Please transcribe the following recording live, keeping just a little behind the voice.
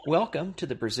Welcome to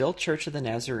the Brazil Church of the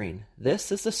Nazarene.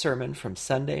 This is the sermon from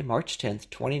Sunday, March 10th,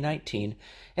 2019,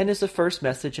 and is the first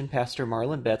message in Pastor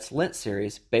Marlon Bett's Lent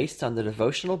series based on the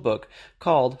devotional book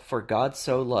called For God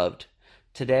So Loved.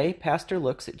 Today, Pastor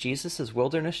looks at Jesus'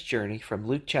 wilderness journey from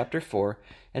Luke chapter 4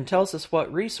 and tells us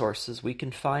what resources we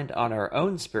can find on our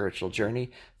own spiritual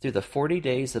journey through the 40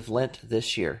 days of Lent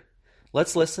this year.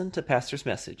 Let's listen to Pastor's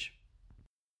message.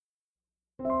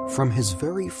 From his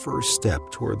very first step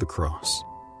toward the cross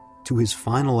to his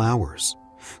final hours,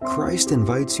 Christ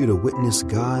invites you to witness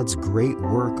God's great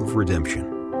work of redemption.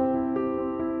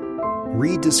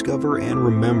 Rediscover and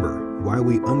remember why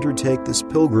we undertake this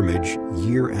pilgrimage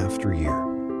year after year.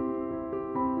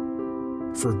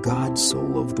 For God so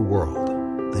loved the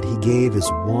world that he gave his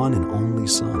one and only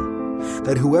Son,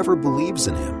 that whoever believes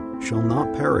in him shall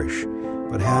not perish,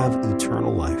 but have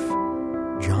eternal life.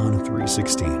 John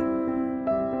 3:16.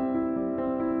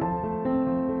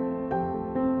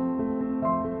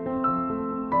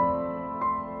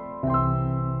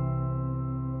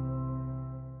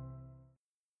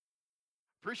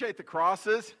 Appreciate the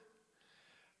crosses.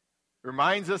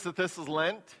 Reminds us that this is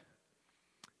Lent.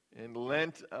 And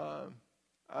Lent,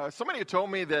 somebody had told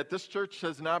me that this church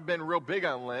has not been real big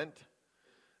on Lent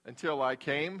until I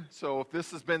came. So if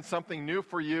this has been something new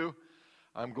for you,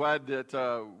 I'm glad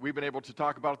that we've been able to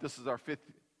talk about it. This is our 5th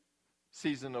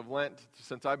season of Lent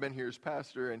since I've been here as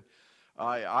pastor, and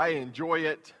I enjoy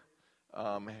it.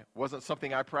 It wasn't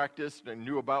something I practiced and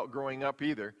knew about growing up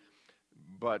either.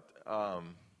 But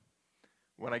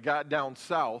when I got down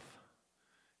south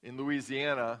in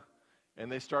Louisiana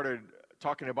and they started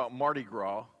talking about Mardi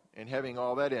Gras and having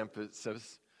all that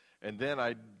emphasis, and then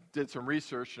I did some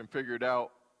research and figured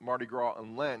out Mardi Gras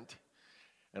and Lent.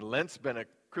 And Lent's been a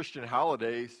Christian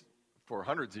holiday for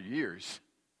hundreds of years.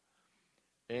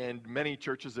 And many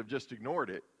churches have just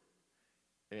ignored it.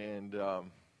 And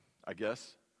I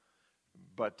guess.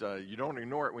 But you don't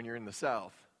ignore it when you're in the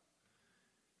South.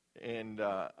 And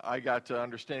I got to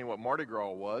understanding what Mardi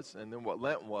Gras was and then what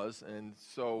Lent was. And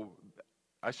so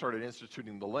I started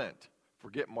instituting the Lent.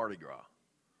 Forget Mardi Gras.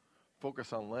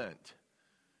 Focus on Lent.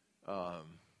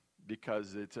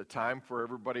 Because it's a time for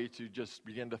everybody to just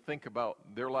begin to think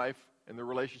about their life and their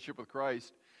relationship with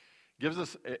Christ. Gives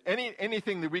us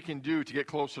anything that we can do to get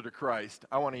closer to Christ.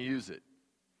 I want to use it.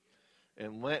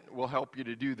 And Lent will help you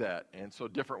to do that. And so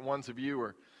different ones of you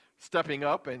are stepping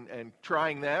up and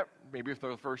trying that, maybe for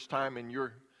the first time in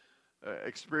your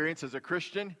experience as a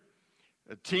Christian.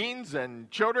 Teens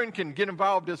and children can get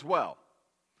involved as well.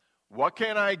 What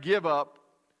can I give up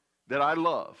that I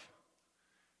love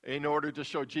in order to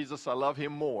show Jesus I love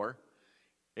him more?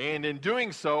 And in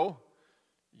doing so,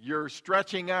 you're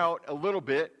stretching out a little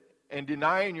bit and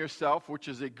denying yourself, which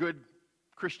is a good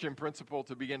Christian principle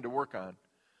to begin to work on.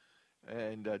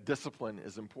 And discipline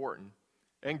is important.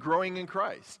 And growing in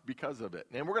Christ because of it.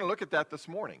 And we're going to look at that this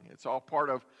morning. It's all part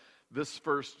of this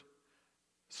first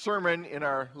sermon in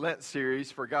our Lent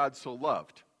series, For God So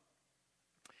Loved.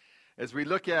 As we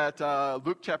look at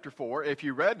Luke chapter 4, if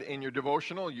you read in your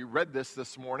devotional, you read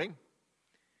this morning,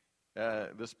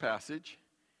 this passage.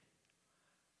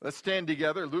 Let's stand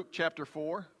together, Luke chapter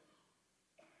 4,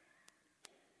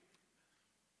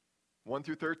 1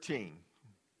 through 13.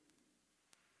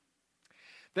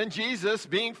 Then Jesus,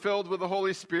 being filled with the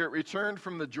Holy Spirit, returned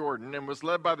from the Jordan and was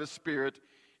led by the Spirit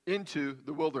into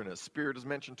the wilderness. Spirit is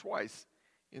mentioned twice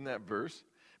in that verse.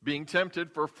 Being tempted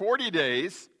for 40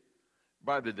 days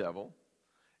by the devil.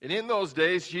 And in those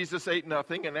days Jesus ate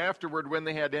nothing, and afterward when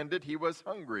they had ended, he was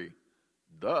hungry.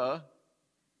 Duh.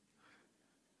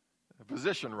 A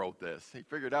physician wrote this. He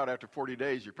figured out after 40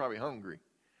 days you're probably hungry.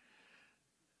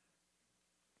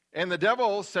 And the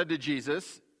devil said to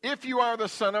Jesus, if you are the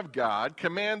Son of God,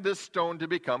 command this stone to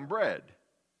become bread.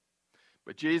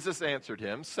 But Jesus answered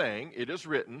him, saying, it is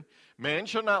written, man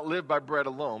shall not live by bread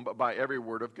alone, but by every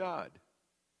word of God.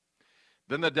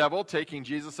 Then the devil, taking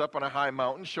Jesus up on a high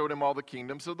mountain, showed him all the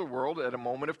kingdoms of the world at a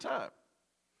moment of time.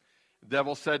 The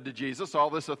devil said to Jesus,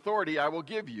 all this authority I will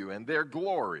give you, and their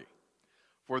glory.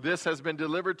 For this has been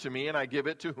delivered to me, and I give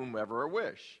it to whomever I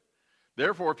wish.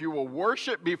 Therefore, if you will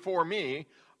worship before me,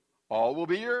 all will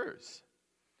be yours.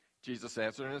 Jesus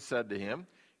answered and said to him,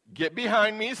 get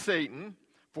behind me, Satan,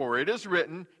 for it is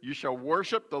written, you shall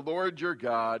worship the Lord your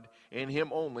God, and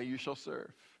him only you shall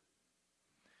serve.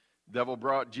 The devil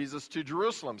brought Jesus to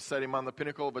Jerusalem, set him on the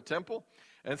pinnacle of a temple,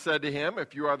 and said to him,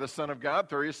 if you are the Son of God,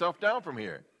 throw yourself down from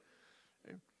here.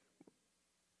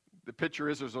 The picture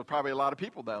is there's probably a lot of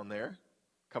people down there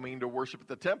coming to worship at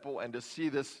the temple, and to see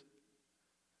this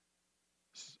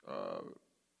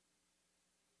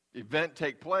event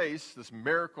take place, this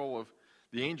miracle of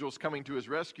the angels coming to his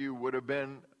rescue, would have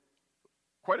been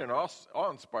quite an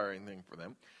awe-inspiring thing for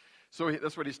them. So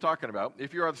that's what he's talking about.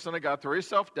 If you are the Son of God, throw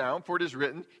yourself down, for it is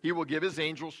written, he will give his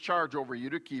angels charge over you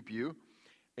to keep you,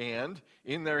 and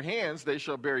in their hands they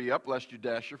shall bear you up, lest you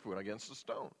dash your foot against a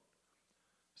stone.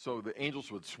 So the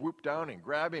angels would swoop down and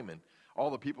grab him, and all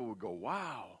the people would go,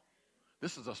 wow,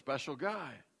 this is a special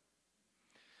guy.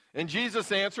 And Jesus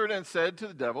answered and said to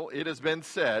the devil, it has been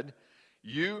said,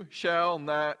 you shall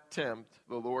not tempt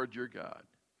the Lord your God.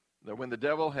 Now when the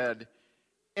devil had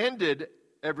ended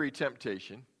every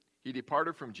temptation, he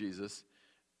departed from Jesus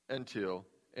until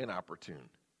an opportune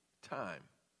time.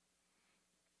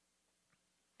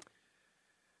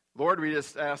 Lord, we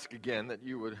just ask again that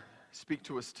you would speak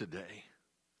to us today.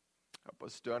 Help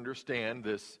us to understand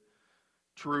this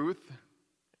truth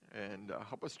and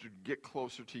help us to get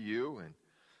closer to you. And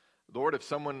Lord, if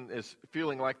someone is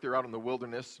feeling like they're out in the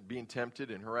wilderness, being tempted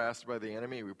and harassed by the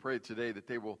enemy, we pray today that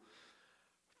they will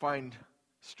find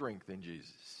strength in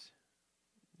Jesus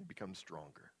and become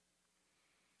stronger.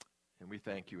 And we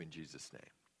thank you in Jesus'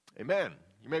 name. Amen.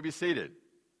 You may be seated.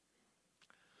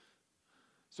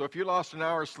 So if you lost an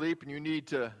hour of sleep and you need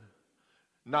to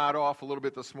nod off a little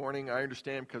bit this morning, I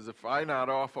understand, because if I nod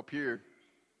off up here,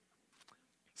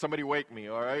 somebody wake me,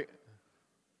 all right?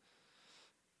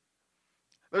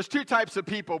 There's two types of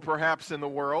people perhaps in the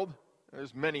world.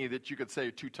 There's many that you could say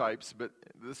two types, but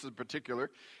this is particular.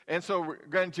 And so we're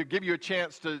going to give you a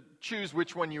chance to choose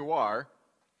which one you are.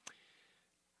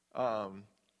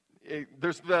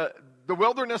 There's the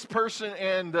wilderness person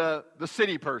and the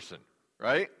city person,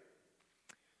 right?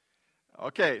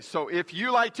 Okay, so if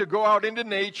you like to go out into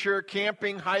nature,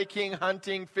 camping, hiking,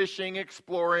 hunting, fishing,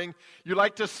 exploring, you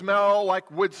like to smell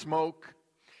like wood smoke,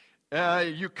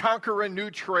 you conquer a new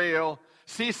trail,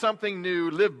 see something new,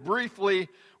 live briefly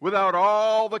without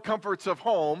all the comforts of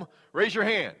home, raise your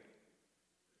hand.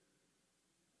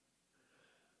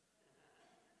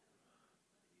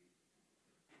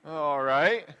 All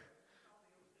right.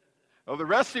 Well, the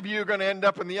rest of you are going to end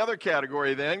up in the other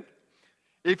category then.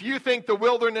 If you think the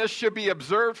wilderness should be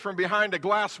observed from behind a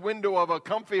glass window of a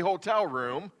comfy hotel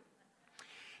room,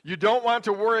 you don't want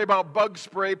to worry about bug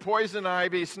spray, poison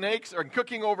ivy, snakes, or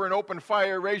cooking over an open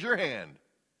fire, raise your hand.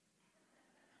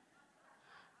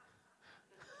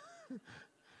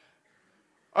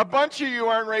 A bunch of you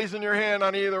aren't raising your hand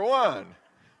on either one.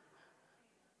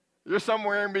 You're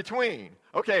somewhere in between.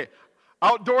 Okay,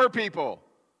 outdoor people.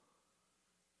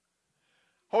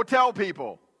 Hotel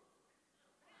people.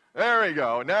 There we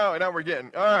go. Now we're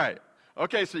getting, all right.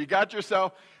 Okay, so you got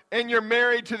yourself, and you're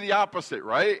married to the opposite,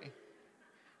 right?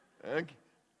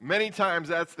 Many times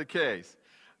that's the case.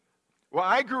 Well,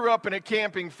 I grew up in a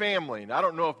camping family, and I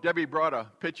don't know if Debbie brought a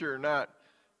picture or not.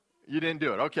 You didn't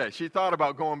do it. Okay, she thought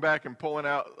about going back and pulling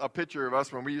out a picture of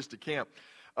us when we used to camp.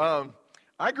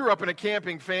 I grew up in a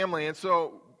camping family, and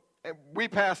so we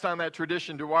passed on that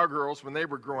tradition to our girls when they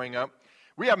were growing up.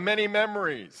 We have many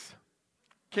memories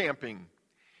camping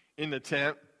in the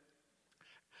tent.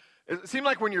 It seemed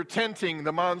like when you're tenting,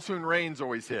 the monsoon rains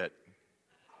always hit.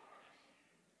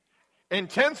 And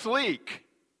tents leak,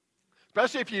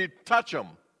 especially if you touch them.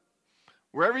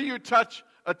 Wherever you touch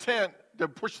a tent to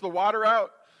push the water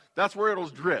out, that's where it'll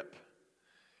drip.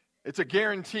 It's a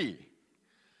guarantee.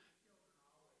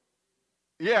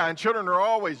 Yeah, and children are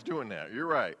always doing that. You're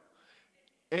right.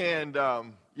 And,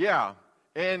 yeah.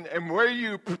 And where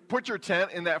you put your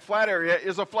tent in that flat area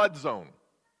is a flood zone.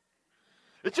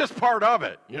 It's just part of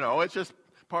it, it's just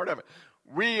part of it.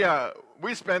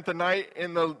 We spent the night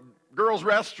in the girls'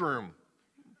 restroom.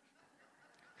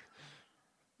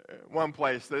 One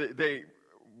place,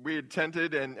 we had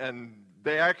tented and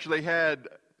they actually had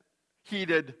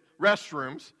heated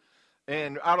restrooms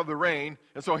and out of the rain.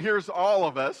 And so here's all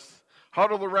of us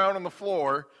huddled around on the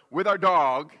floor with our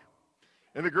dog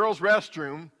in the girls'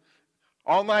 restroom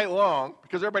all night long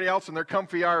because everybody else in their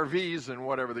comfy RVs and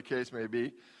whatever the case may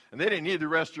be. And they didn't need the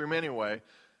restroom anyway.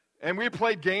 And we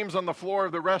played games on the floor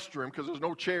of the restroom because there's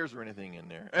no chairs or anything in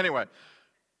there. Anyway,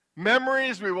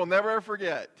 memories we will never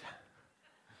forget.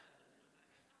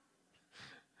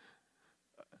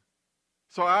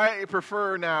 So I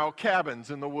prefer now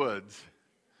cabins in the woods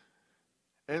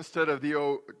instead of the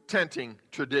old tenting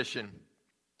tradition.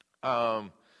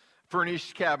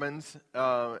 Furnished cabins.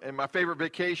 And my favorite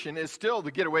vacation is still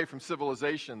to get away from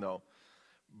civilization, though.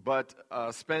 But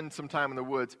spend some time in the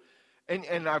woods.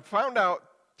 And I've found out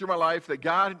through my life that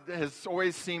God has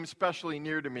always seemed especially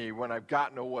near to me when I've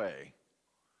gotten away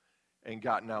and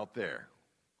gotten out there.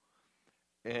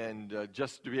 And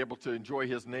just to be able to enjoy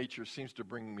his nature seems to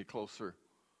bring me closer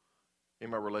in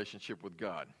my relationship with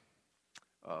God.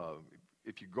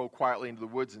 If you go quietly into the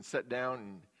woods and sit down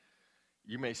and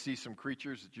you may see some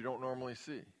creatures that you don't normally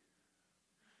see.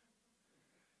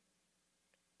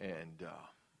 And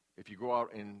if you go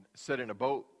out and sit in a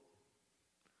boat,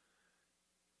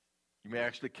 you may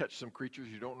actually catch some creatures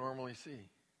you don't normally see.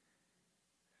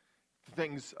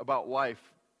 Things about life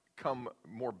come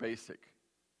more basic,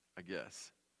 I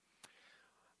guess.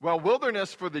 Well,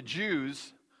 wilderness for the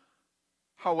Jews,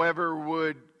 however,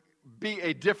 would be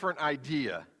a different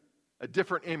idea, a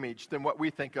different image than what we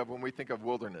think of when we think of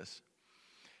wilderness.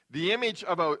 The image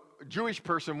of a Jewish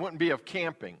person wouldn't be of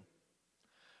camping,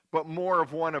 but more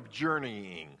of one of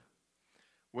journeying.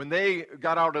 When they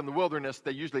got out in the wilderness,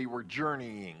 they usually were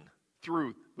journeying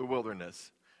through the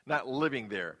wilderness, not living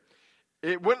there.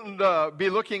 It wouldn't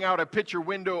be looking out a picture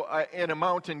window in a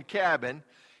mountain cabin.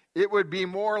 It would be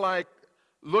more like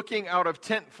looking out of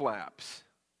tent flaps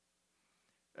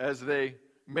as they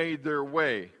made their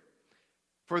way.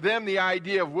 For them, the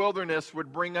idea of wilderness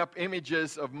would bring up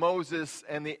images of Moses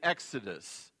and the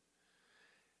Exodus.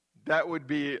 That would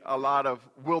be a lot of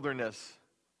wilderness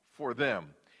for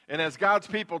them. And as God's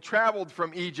people traveled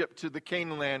from Egypt to the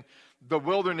Canaan land, the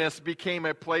wilderness became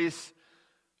a place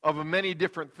of many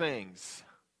different things: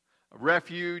 a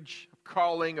refuge, a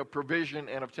calling, of provision,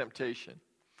 and of temptation.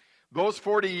 Those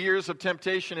 40 years of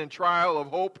temptation and trial, of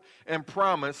hope and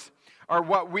promise, are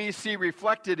what we see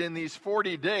reflected in these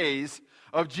 40 days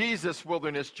of Jesus'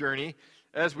 wilderness journey,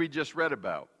 as we just read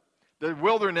about. The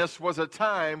wilderness was a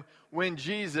time when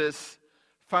Jesus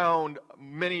found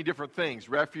many different things: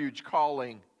 refuge,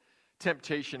 calling,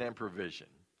 temptation, and provision.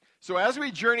 So as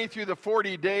we journey through the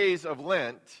 40 days of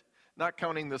Lent, not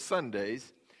counting the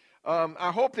Sundays,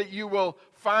 I hope that you will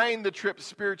find the trip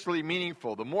spiritually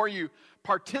meaningful. The more you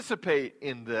participate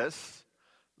in this,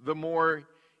 the more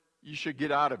you should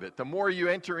get out of it. The more you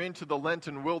enter into the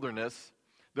Lenten wilderness,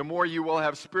 the more you will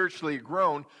have spiritually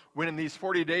grown when these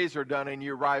 40 days are done and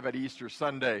you arrive at Easter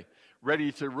Sunday,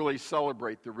 ready to really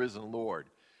celebrate the risen Lord,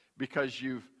 because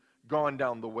you've gone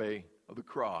down the way of the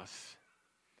cross.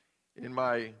 In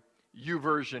my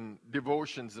YouVersion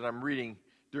devotions that I'm reading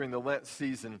during the Lent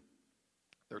season,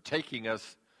 they're taking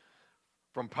us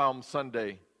from Palm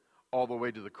Sunday all the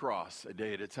way to the cross, a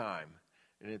day at a time.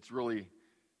 And it's really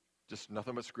just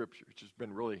nothing but Scripture. It's just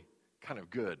been really kind of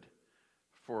good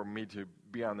for me to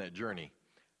be on that journey.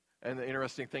 And the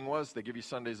interesting thing was, they give you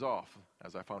Sundays off,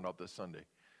 as I found out this Sunday.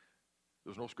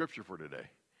 There's no Scripture for today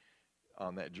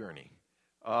on that journey.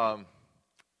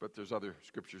 But there's other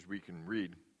Scriptures we can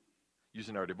read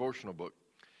using our devotional book.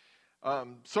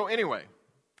 So anyway,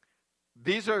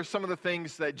 these are some of the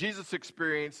things that Jesus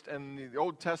experienced and the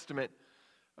Old Testament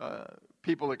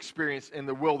people experienced in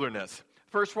the wilderness.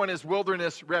 First one is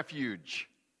wilderness refuge.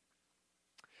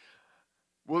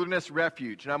 Wilderness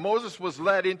refuge. Now, Moses was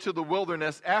led into the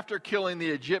wilderness after killing the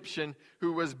Egyptian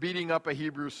who was beating up a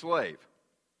Hebrew slave.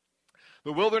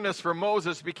 The wilderness for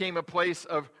Moses became a place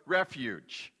of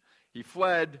refuge. He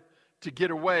fled to get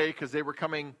away because they were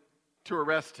coming to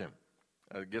arrest him.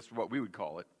 I guess what we would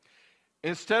call it.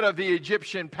 Instead of the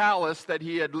Egyptian palace that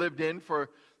he had lived in for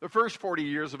the first 40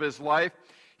 years of his life,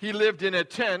 he lived in a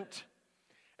tent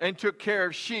and took care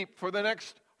of sheep for the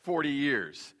next 40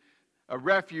 years, a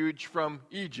refuge from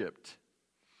Egypt.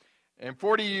 And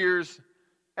 40 years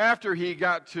after he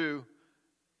got to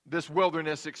this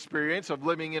wilderness experience of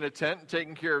living in a tent and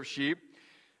taking care of sheep,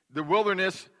 the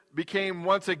wilderness became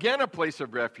once again a place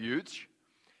of refuge,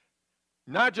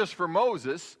 not just for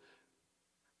Moses.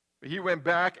 He went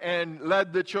back and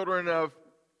led the children of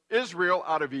Israel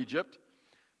out of Egypt.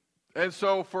 And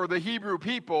so for the Hebrew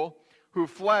people who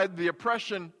fled the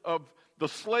oppression of the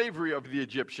slavery of the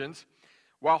Egyptians,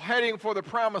 while heading for the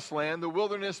promised land, the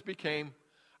wilderness became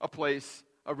a place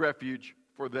of refuge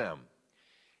for them.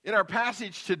 In our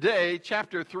passage today,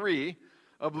 chapter 3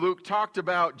 of Luke talked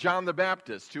about John the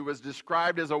Baptist, who was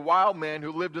described as a wild man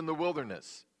who lived in the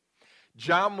wilderness.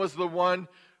 John was the one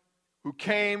who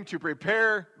came to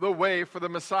prepare the way for the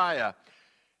Messiah.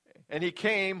 And he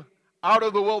came out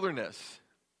of the wilderness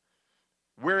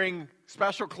wearing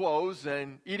special clothes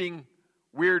and eating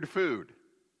weird food.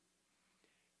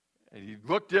 And he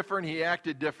looked different, he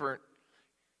acted different,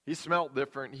 he smelled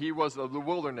different. He was the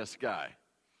wilderness guy.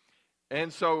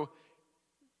 And so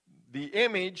the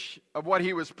image of what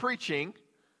he was preaching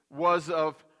was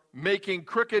of making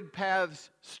crooked paths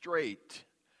straight,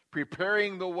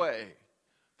 preparing the way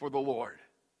for the Lord.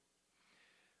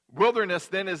 Wilderness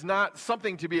then is not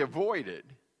something to be avoided,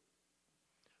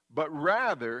 but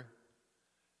rather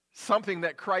something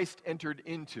that Christ entered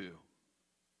into.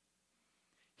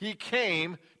 He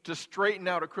came to straighten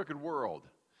out a crooked world.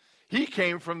 He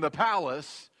came from the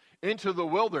palace into the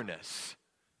wilderness.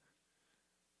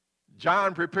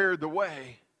 John prepared the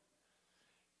way,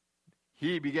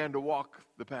 he began to walk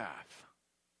the path.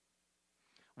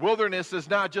 Wilderness is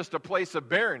not just a place of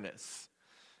barrenness.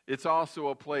 It's also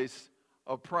a place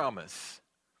of promise.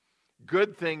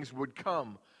 Good things would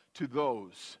come to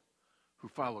those who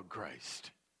followed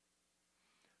Christ.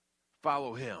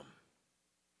 Follow him.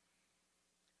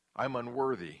 I'm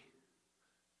unworthy,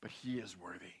 but he is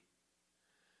worthy.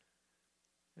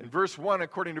 In verse 1,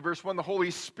 according to verse 1, the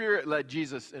Holy Spirit led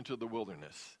Jesus into the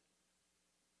wilderness.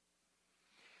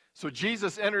 So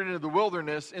Jesus entered into the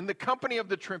wilderness in the company of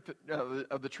the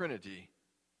Trinity.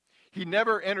 He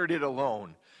never entered it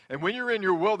alone. And when you're in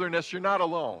your wilderness, you're not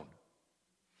alone.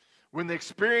 When the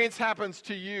experience happens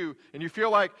to you and you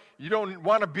feel like you don't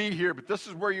want to be here, but this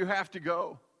is where you have to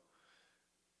go,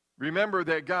 remember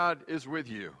that God is with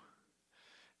you.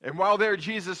 And while there,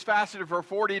 Jesus fasted for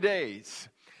 40 days.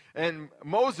 And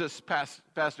Moses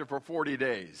fasted for 40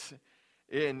 days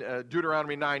in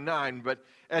Deuteronomy 9:9. But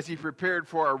as he prepared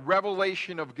for a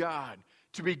revelation of God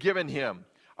to be given him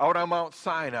out on Mount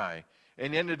Sinai,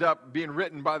 and ended up being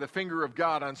written by the finger of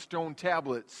God on stone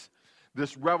tablets,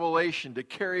 this revelation to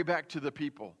carry back to the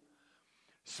people.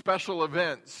 Special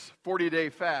events, 40-day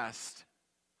fast.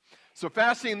 So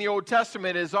fasting in the Old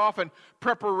Testament is often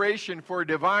preparation for a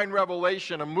divine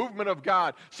revelation, a movement of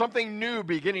God, something new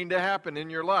beginning to happen in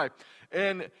your life.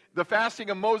 And the fasting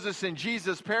of Moses and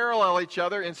Jesus parallel each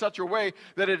other in such a way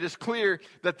that it is clear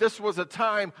that this was a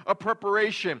time of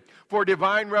preparation for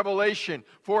divine revelation,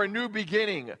 for a new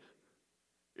beginning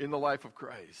in the life of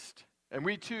Christ. And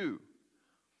we too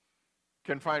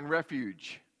can find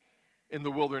refuge in the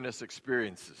wilderness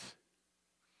experiences.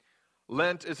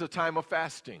 Lent is a time of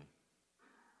fasting.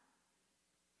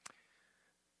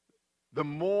 The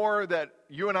more that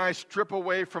you and I strip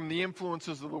away from the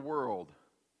influences of the world,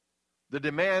 the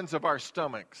demands of our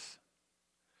stomachs,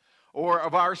 or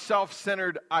of our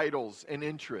self-centered idols and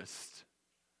interests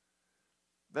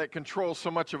that control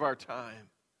so much of our time,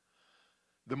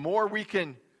 the more we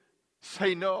can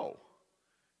say no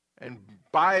and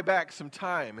buy back some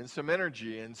time and some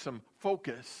energy and some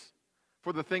focus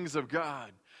for the things of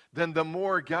God, then the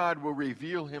more God will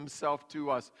reveal himself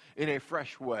to us in a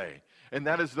fresh way. And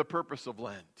that is the purpose of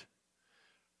Lent.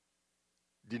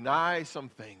 Deny some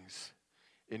things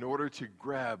in order to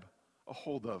grab a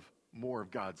hold of more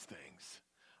of God's things,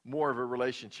 more of a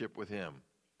relationship with him.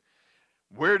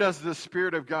 Where does the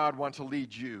Spirit of God want to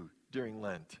lead you during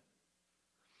Lent?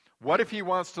 What if he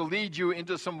wants to lead you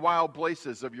into some wild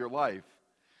places of your life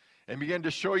and begin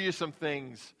to show you some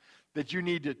things that you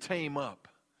need to tame up,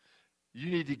 you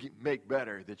need to make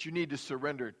better, that you need to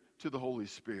surrender to the Holy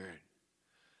Spirit?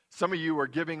 Some of you are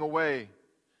giving away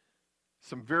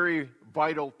some very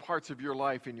vital parts of your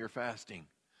life in your fasting,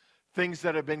 things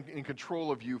that have been in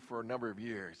control of you for a number of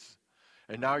years.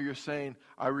 And now you're saying,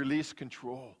 I release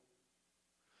control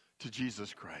to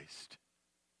Jesus Christ.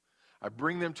 I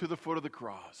bring them to the foot of the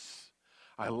cross.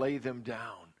 I lay them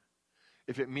down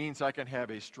if it means I can have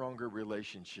a stronger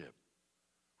relationship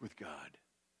with God.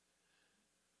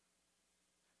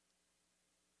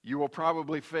 You will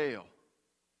probably fail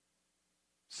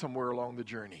somewhere along the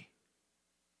journey.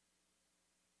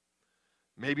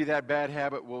 Maybe that bad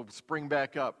habit will spring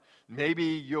back up. Maybe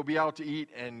you'll be out to eat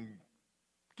and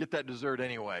get that dessert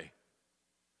anyway.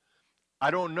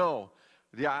 I don't know.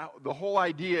 The whole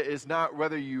idea is not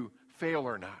whether you fail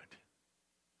or not.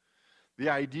 The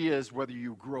idea is whether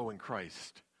you grow in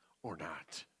Christ or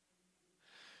not.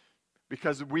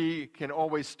 Because we can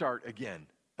always start again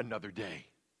another day.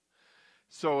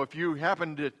 So if you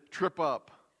happen to trip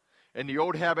up and the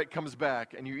old habit comes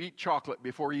back and you eat chocolate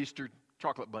before Easter,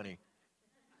 chocolate bunny,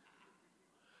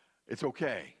 it's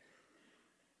okay.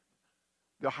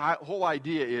 The whole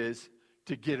idea is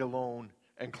to get alone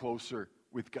and closer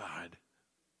with God.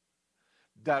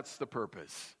 That's the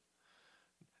purpose.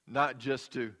 Not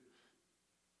just to,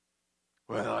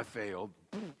 well, I failed.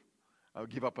 I'll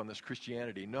give up on this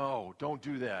Christianity. No, don't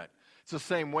do that. It's the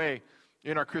same way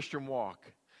in our Christian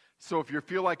walk. So if you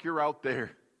feel like you're out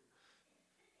there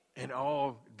and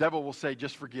devil will say,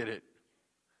 just forget it.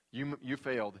 You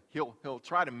failed. He'll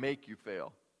try to make you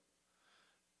fail.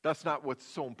 That's not what's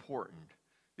so important.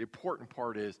 The important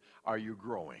part is, are you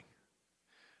growing?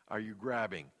 Are you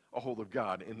grabbing a hold of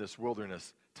God in this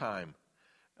wilderness time?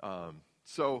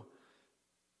 So,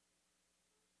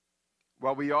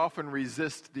 while we often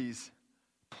resist these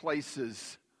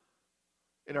places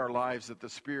in our lives that the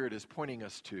Spirit is pointing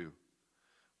us to,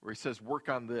 where he says, work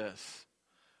on this,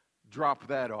 drop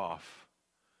that off,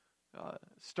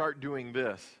 start doing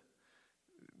this,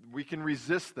 we can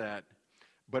resist that,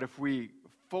 but if we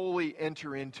fully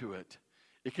enter into it,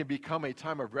 it can become a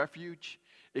time of refuge.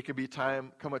 It could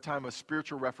become a time of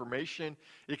spiritual reformation.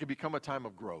 It could become a time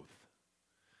of growth.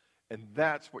 And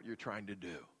that's what you're trying to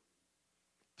do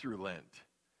through Lent.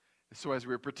 So as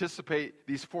we participate,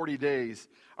 these 40 days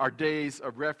are days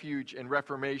of refuge and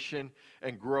reformation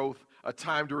and growth, a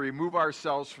time to remove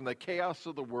ourselves from the chaos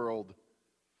of the world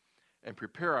and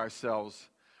prepare ourselves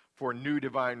for new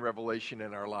divine revelation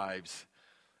in our lives.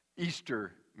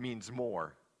 Easter means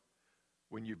more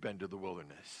when you've been to the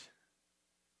wilderness.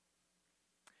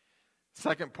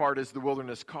 Second part is the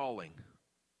wilderness calling.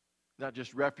 Not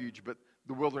just refuge, but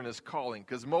the wilderness calling.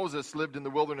 Because Moses lived in the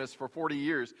wilderness for 40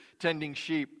 years, tending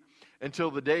sheep,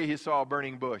 until the day he saw a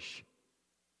burning bush.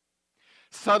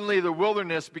 Suddenly the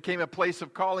wilderness became a place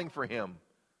of calling for him.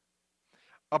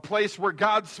 A place where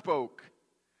God spoke.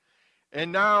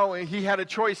 And now he had a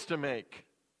choice to make.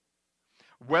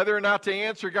 Whether or not to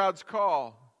answer God's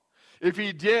call. If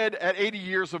he did at 80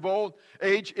 years of old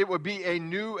age, it would be a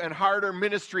new and harder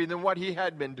ministry than what he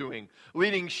had been doing.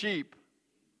 Leading sheep.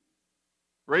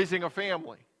 Raising a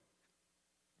family.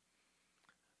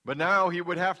 But now he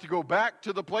would have to go back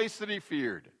to the place that he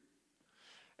feared.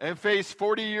 And face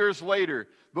 40 years later,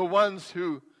 the ones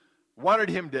who wanted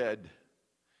him dead.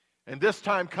 And this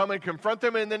time come and confront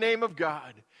them in the name of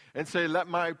God. And say, let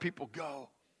my people go.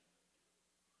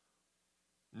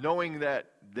 Knowing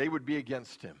that they would be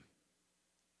against him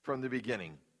from the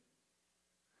beginning.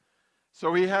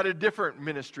 So he had a different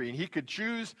ministry. And he could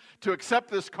choose to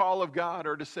accept this call of God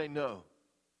or to say no.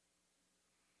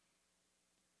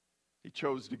 He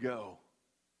chose to go.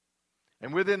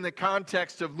 And within the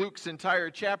context of Luke's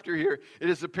entire chapter here, it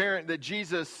is apparent that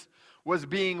Jesus was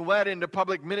being led into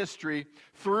public ministry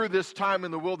through this time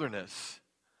in the wilderness.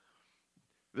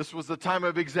 This was a time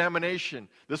of examination.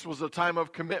 This was a time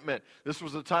of commitment. This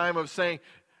was a time of saying,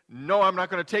 no, I'm not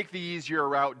going to take the easier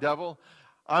route, devil.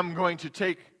 I'm going to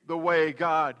take the way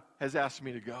God has asked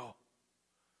me to go.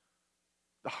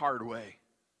 The hard way.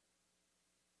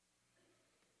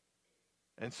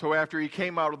 And so after he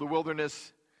came out of the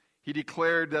wilderness, he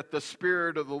declared that the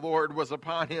Spirit of the Lord was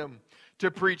upon him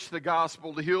to preach the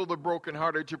gospel, to heal the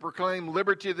brokenhearted, to proclaim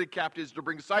liberty to the captives, to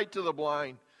bring sight to the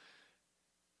blind.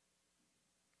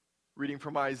 Reading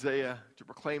from Isaiah, to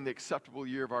proclaim the acceptable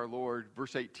year of our Lord,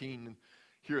 verse 18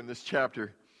 here in this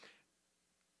chapter.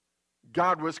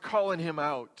 God was calling him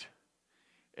out,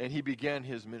 and he began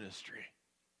his ministry.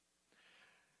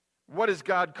 What is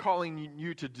God calling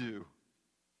you to do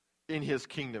in his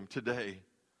kingdom today?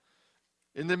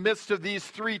 In the midst of these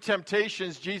three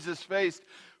temptations Jesus faced,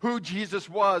 who Jesus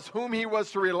was, whom he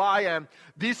was to rely on,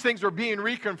 these things were being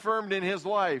reconfirmed in his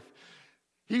life.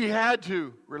 He had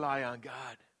to rely on God.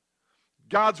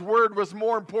 God's word was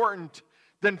more important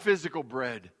than physical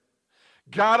bread.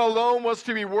 God alone was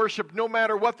to be worshiped no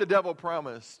matter what the devil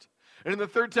promised. And in the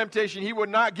third temptation, he would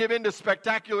not give in to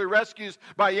spectacular rescues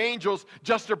by angels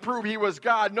just to prove he was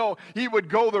God. No, he would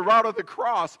go the route of the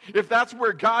cross. If that's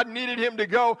where God needed him to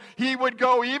go, he would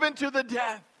go even to the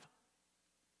death.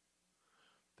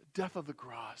 The death of the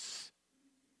cross.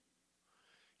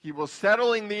 He was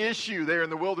settling the issue there in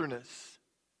the wilderness.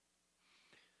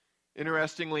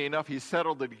 Interestingly enough, he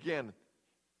settled it again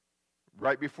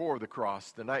right before the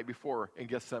cross, the night before in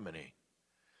Gethsemane.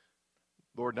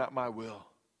 Lord, not my will,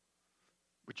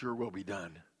 but your will be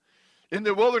done. In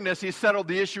the wilderness, he settled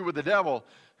the issue with the devil.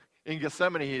 In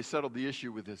Gethsemane, he settled the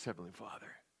issue with his heavenly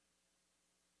Father.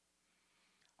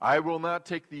 I will not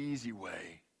take the easy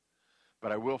way,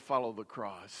 but I will follow the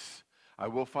cross. I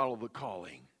will follow the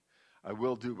calling. I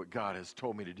will do what God has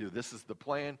told me to do. This is the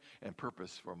plan and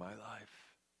purpose for my life.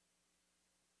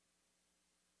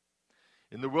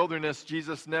 In the wilderness,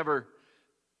 Jesus never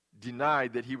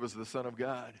denied that he was the Son of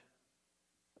God.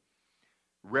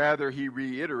 Rather, he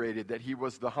reiterated that he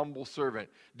was the humble servant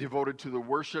devoted to the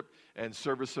worship and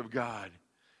service of God.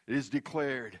 It is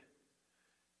declared,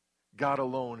 God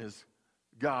alone is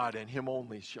God, and him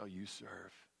only shall you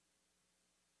serve.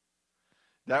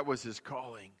 That was his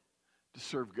calling, to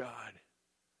serve God.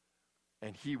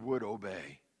 And he would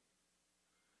obey.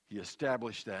 He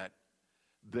established that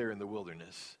there in the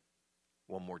wilderness.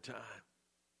 One more time.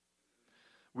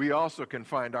 We also can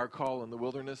find our call in the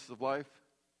wilderness of life.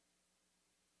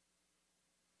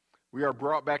 We are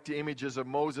brought back to images of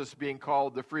Moses being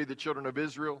called to free the children of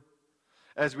Israel,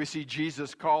 as we see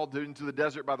Jesus called into the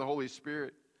desert by the Holy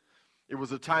Spirit. It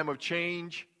was a time of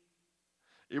change.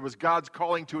 It was God's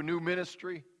calling to a new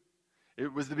ministry.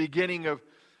 It was the beginning of,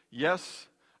 yes,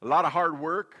 a lot of hard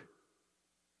work,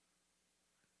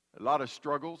 a lot of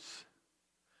struggles,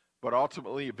 but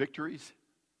ultimately victories.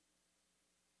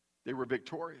 They were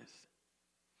victorious.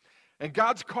 And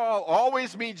God's call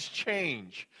always means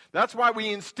change. That's why we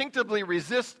instinctively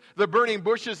resist the burning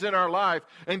bushes in our life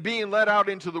and being led out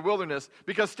into the wilderness,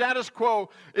 because status quo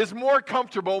is more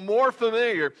comfortable, more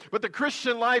familiar. But the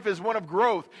Christian life is one of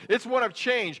growth. It's one of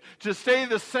change. To stay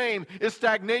the same is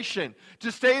stagnation.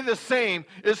 To stay the same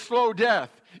is slow death.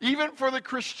 Even for the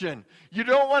Christian, you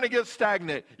don't want to get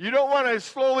stagnant. You don't want to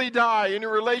slowly die in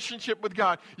your relationship with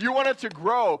God. You want it to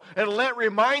grow. And Lent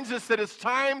reminds us that it's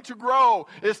time to grow.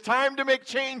 It's time to make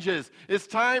changes. It's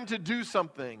time to do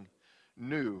something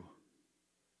new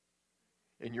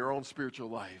in your own spiritual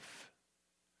life.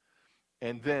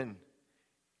 And then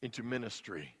into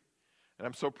ministry. And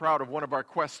I'm so proud of one of our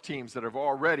Quest teams that have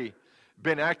already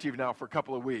been active now for a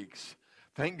couple of weeks.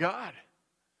 Thank God.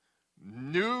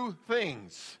 New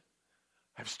things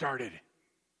have started.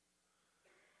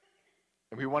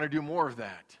 And we want to do more of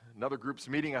that. Another group's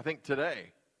meeting, I think,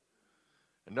 today.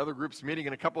 Another group's meeting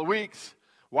in a couple of weeks.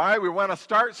 Why? We want to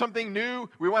start something new.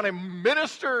 We want to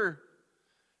minister.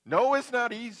 No, it's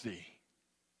not easy.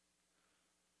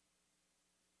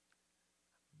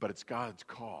 But it's God's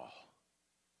call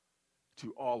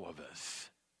to all of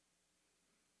us.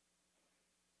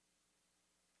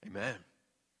 Amen.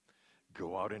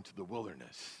 Go out into the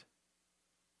wilderness.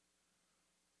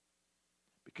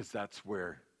 Because that's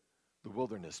where the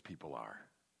wilderness people are.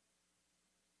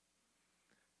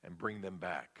 And bring them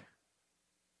back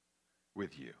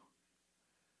with you.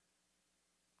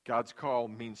 God's call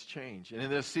means change. And in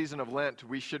this season of Lent,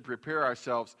 we should prepare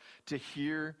ourselves to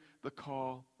hear the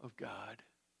call of God.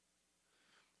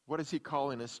 What is He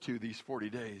calling us to these 40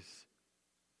 days?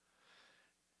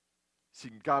 See,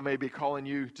 God may be calling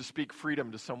you to speak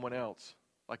freedom to someone else,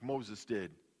 like Moses did.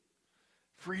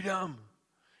 Freedom.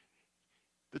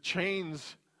 The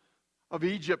chains of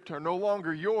Egypt are no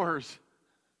longer yours.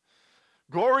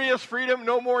 Glorious freedom,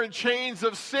 no more in chains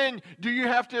of sin do you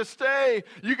have to stay.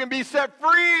 You can be set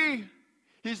free.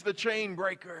 He's the chain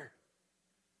breaker.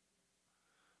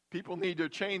 People need their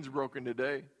chains broken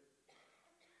today.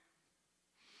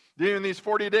 During these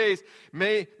 40 days,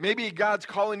 maybe God's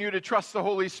calling you to trust the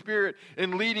Holy Spirit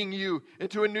in leading you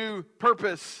into a new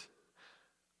purpose.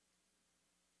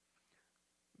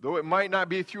 Though it might not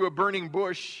be through a burning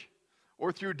bush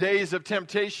or through days of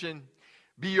temptation,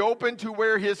 be open to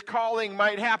where His calling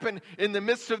might happen in the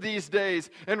midst of these days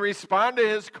and respond to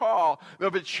His call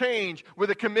of a change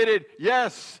with a committed,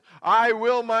 yes, I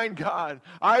will mind God.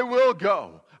 I will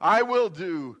go. I will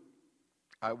do.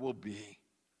 I will be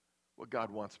what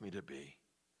God wants me to be.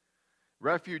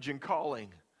 Refuge and calling.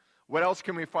 What else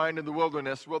can we find in the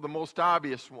wilderness? Well, the most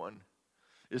obvious one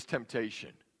is temptation.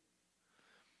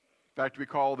 In fact, we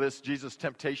call this Jesus'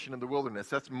 temptation in the wilderness.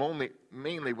 That's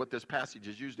mainly what this passage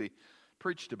is usually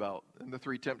preached about, in the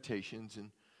three temptations and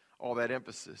all that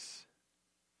emphasis.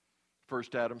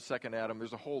 First Adam, second Adam.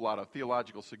 There's a whole lot of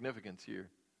theological significance here.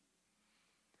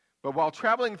 But while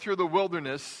traveling through the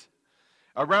wilderness,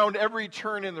 around every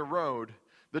turn in the road,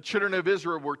 the children of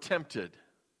Israel were tempted.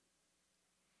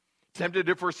 Tempted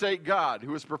to forsake God,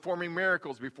 who was performing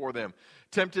miracles before them.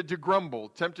 Tempted to grumble.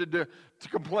 Tempted to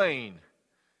complain.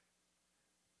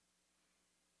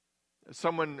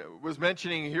 Someone was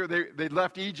mentioning here, they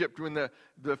left Egypt when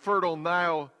the fertile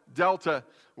Nile Delta,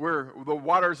 where the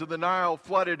waters of the Nile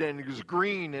flooded and it was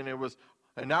green, and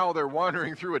now they're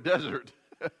wandering through a desert.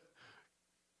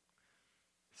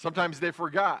 Sometimes they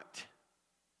forgot.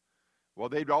 Well,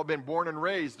 they'd all been born and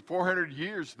raised 400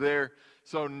 years there,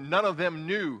 so none of them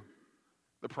knew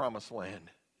the promised land.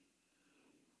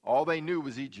 All they knew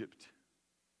was Egypt.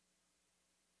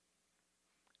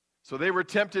 So they were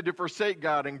tempted to forsake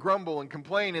God and grumble and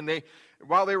complain, and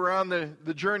while they were on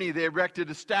the journey, they erected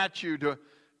a statue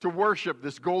to worship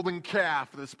this golden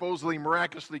calf that supposedly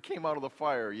miraculously came out of the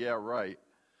fire. Yeah, right.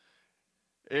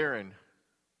 Aaron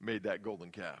made that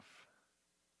golden calf.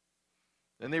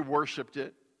 And they worshiped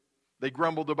it. They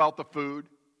grumbled about the food,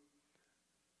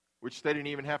 which they didn't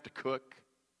even have to cook.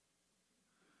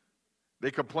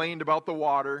 They complained about the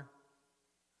water,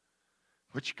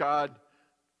 which God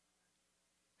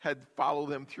had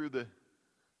followed them through the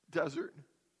desert.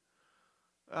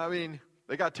 I mean,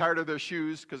 they got tired of their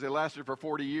shoes because they lasted for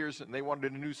 40 years and they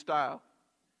wanted a new style.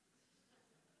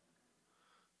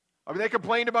 I mean, they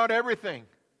complained about everything.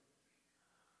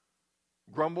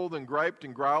 Grumbled and griped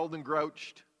and growled and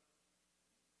grouched.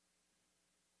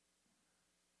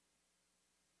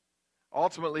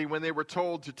 Ultimately, when they were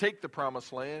told to take the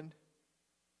promised land,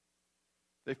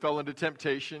 they fell into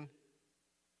temptation.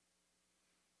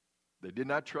 They did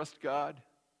not trust God.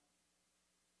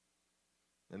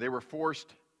 And they were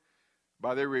forced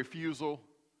by their refusal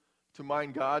to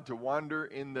mind God to wander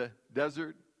in the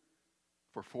desert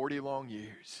for 40 long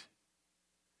years.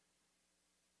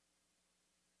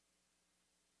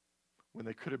 when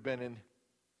they could have been in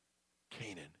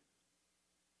Canaan.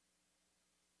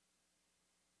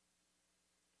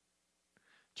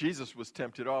 Jesus was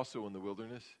tempted also in the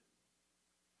wilderness,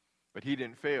 but he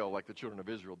didn't fail like the children of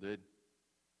Israel did.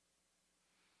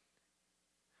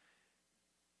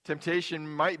 Temptation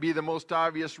might be the most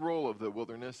obvious role of the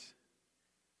wilderness.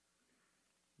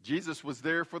 Jesus was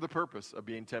there for the purpose of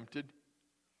being tempted,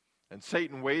 and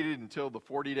Satan waited until the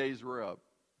 40 days were up.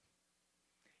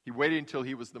 He waited until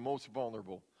he was the most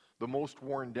vulnerable, the most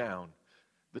worn down,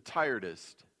 the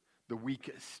tiredest, the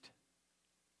weakest.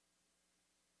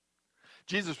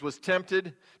 Jesus was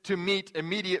tempted to meet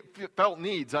immediate felt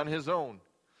needs on his own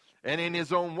and in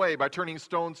his own way by turning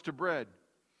stones to bread.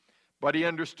 But he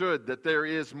understood that there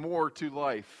is more to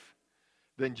life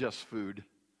than just food.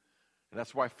 And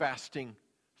that's why fasting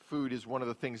food is one of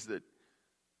the things that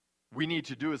we need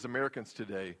to do as Americans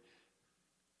today,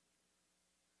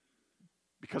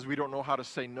 because we don't know how to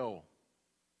say no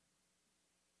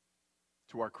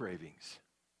to our cravings.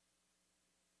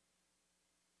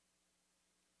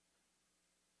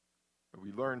 When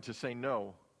we learn to say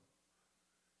no,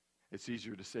 it's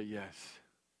easier to say yes.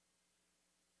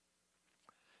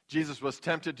 Jesus was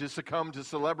tempted to succumb to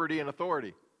celebrity and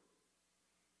authority.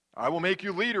 I will make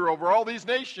you leader over all these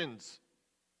nations.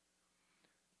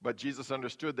 But Jesus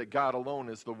understood that God alone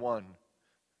is the one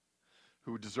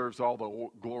who deserves all the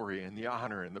glory and the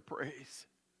honor and the praise.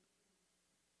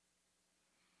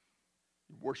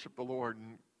 You worship the Lord,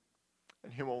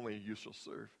 and him only you shall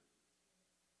serve.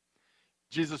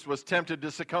 Jesus was tempted to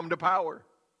succumb to power,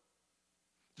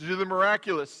 to do the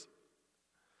miraculous,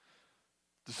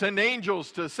 to send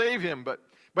angels to save him.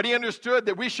 But he understood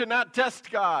that we should not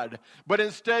test God, but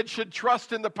instead should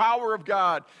trust in the power of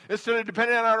God, instead of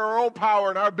depending on our own power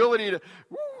and our ability to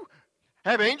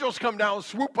have angels come down,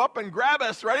 swoop up and grab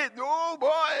us, right? Oh,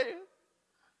 boy.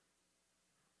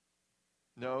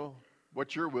 No,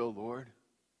 what's your will, Lord?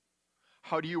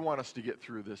 How do you want us to get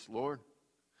through this, Lord?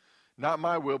 Not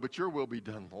my will, but your will be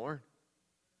done, Lord.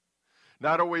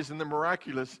 Not always in the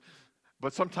miraculous,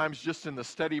 but sometimes just in the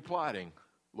steady plodding,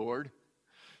 Lord.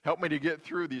 Help me to get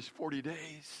through these 40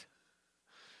 days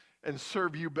and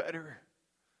serve you better.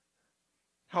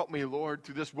 Help me, Lord,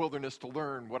 through this wilderness to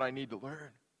learn what I need to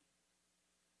learn.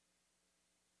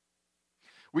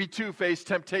 We too face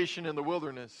temptation in the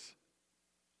wilderness.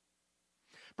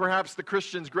 Perhaps the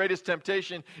Christian's greatest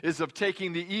temptation is of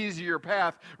taking the easier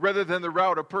path rather than the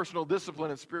route of personal discipline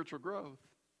and spiritual growth.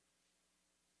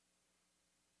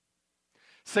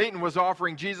 Satan was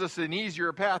offering Jesus an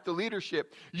easier path to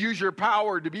leadership. Use your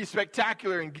power to be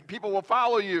spectacular and people will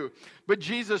follow you. But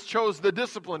Jesus chose the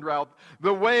disciplined route,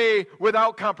 the way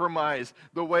without compromise,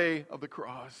 the way of the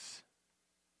cross.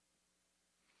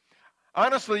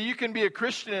 Honestly, you can be a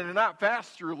Christian and not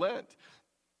fast through Lent.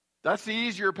 That's the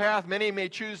easier path many may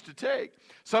choose to take.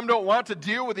 Some don't want to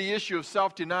deal with the issue of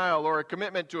self-denial or a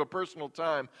commitment to a personal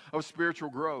time of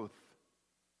spiritual growth.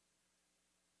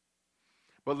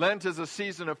 But Lent is a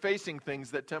season of facing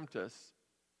things that tempt us.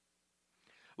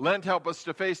 Lent helps us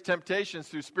to face temptations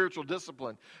through spiritual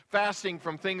discipline, fasting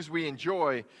from things we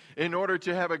enjoy in order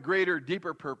to have a greater,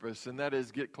 deeper purpose, and that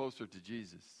is get closer to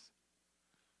Jesus.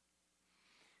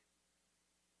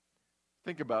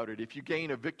 Think about it. If you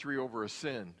gain a victory over a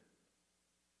sin,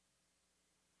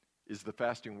 is the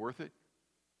fasting worth it?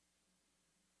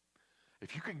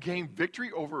 If you can gain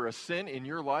victory over a sin in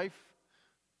your life,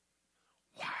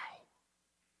 wow.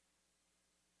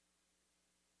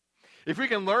 If we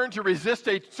can learn to resist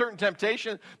a certain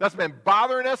temptation that's been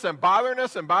bothering us and bothering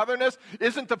us and bothering us,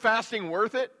 isn't the fasting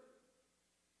worth it?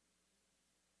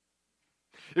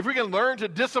 If we can learn to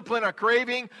discipline a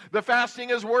craving, the fasting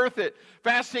is worth it.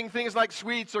 Fasting things like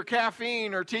sweets or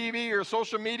caffeine or TV or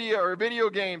social media or video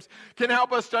games can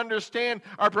help us to understand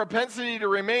our propensity to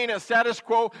remain at status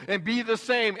quo and be the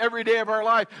same every day of our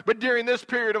life. But during this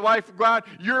period of life, God,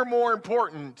 you're more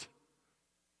important.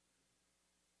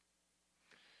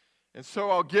 And so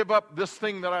I'll give up this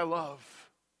thing that I love.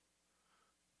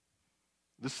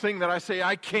 This thing that I say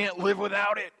I can't live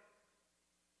without it.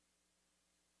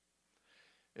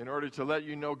 In order to let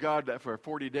you know, God, that for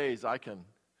 40 days I can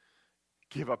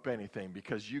give up anything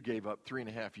because you gave up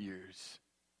 3.5 years.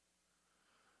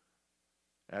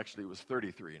 Actually, it was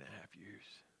 33.5 years.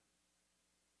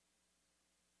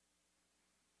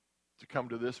 To come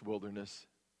to this wilderness,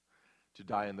 to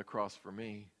die on the cross for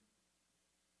me.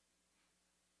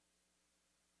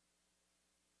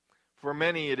 For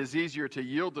many, it is easier to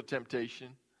yield to temptation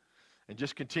and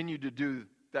just continue to do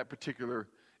that particular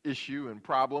issue and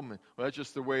problem. Well, that's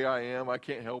just the way I am. I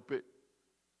can't help it.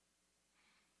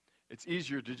 It's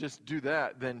easier to just do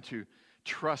that than to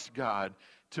trust God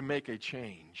to make a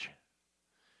change.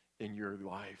 in your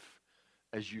life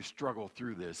as you struggle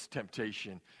through this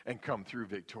temptation and come through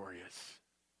victorious.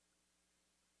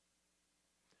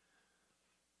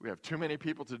 We have too many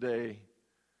people today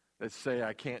that say,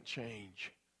 I can't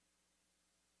change.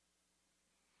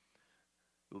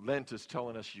 Lent is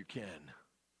telling us you can.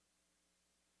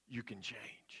 You can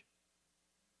change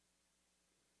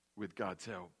with God's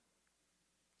help.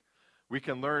 We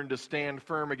can learn to stand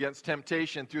firm against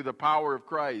temptation through the power of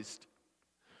Christ.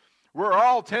 We're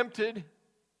all tempted,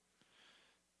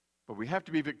 but we have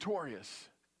to be victorious.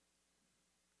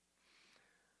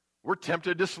 We're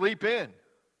tempted to sleep in.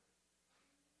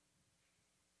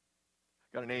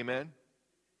 Got an amen?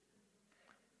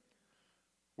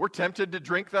 We're tempted to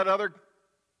drink that other.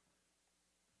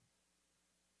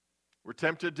 We're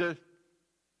tempted to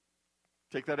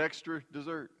take that extra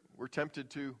dessert. We're tempted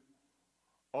to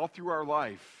all through our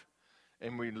life.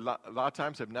 And we a lot of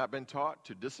times have not been taught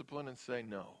to discipline and say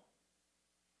no.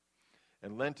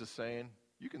 And Lent is saying,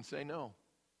 you can say no.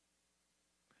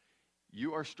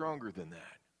 You are stronger than that.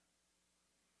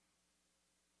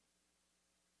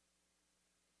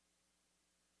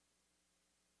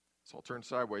 So I'll turn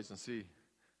sideways and see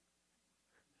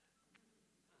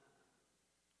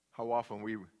how often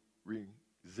we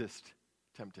resist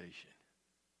temptation.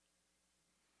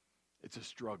 It's a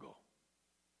struggle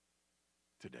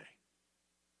today.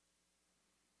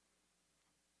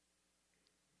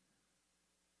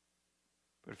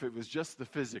 But if it was just the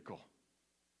physical,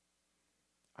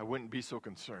 I wouldn't be so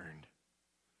concerned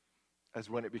as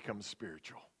when it becomes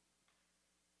spiritual.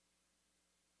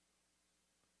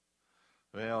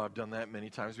 Well, I've done that many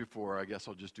times before. I guess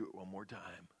I'll just do it one more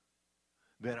time.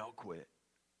 Then I'll quit.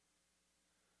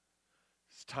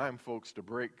 It's time, folks, to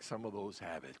break some of those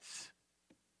habits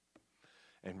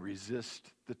and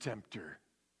resist the tempter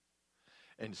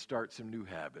and start some new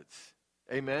habits.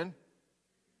 Amen?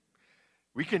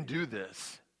 We can do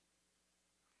this.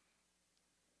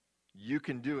 You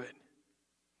can do it.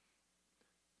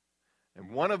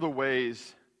 And one of the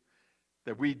ways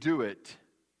that we do it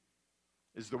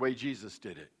is the way Jesus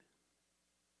did it,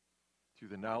 through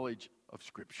the knowledge of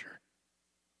Scripture.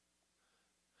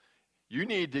 You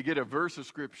need to get a verse of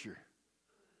Scripture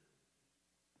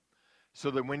so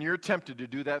that when you're tempted to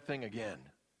do that thing again,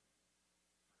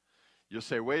 you'll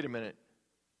say, wait a minute,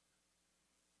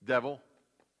 devil,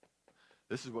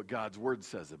 this is what God's Word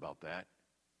says about that.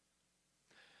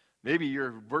 Maybe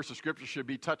your verse of Scripture should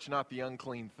be, touch not the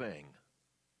unclean thing.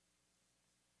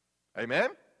 Amen?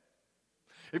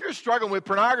 If you're struggling with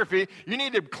pornography, you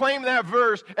need to claim that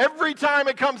verse every time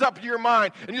it comes up to your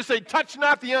mind. And you say, touch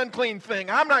not the unclean thing.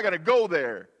 I'm not going to go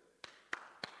there.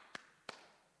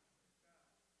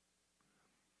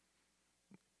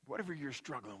 Whatever you're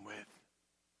struggling with,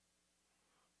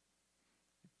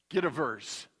 get a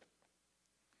verse.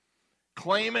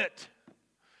 Claim it.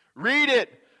 Read it.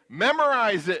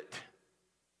 Memorize it.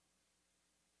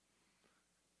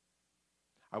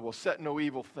 I will set no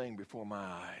evil thing before my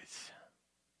eyes.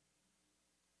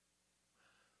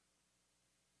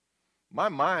 My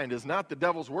mind is not the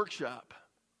devil's workshop.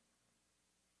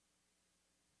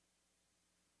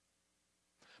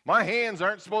 My hands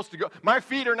aren't supposed to go. My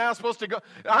feet are not supposed to go.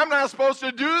 I'm not supposed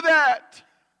to do that.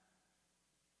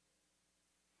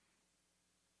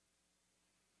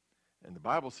 And the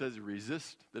Bible says,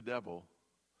 resist the devil,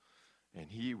 and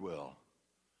he will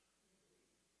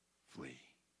flee.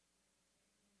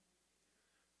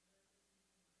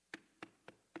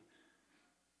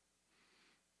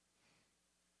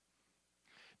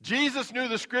 Jesus knew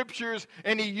the Scriptures,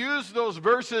 and he used those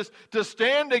verses to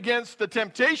stand against the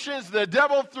temptations the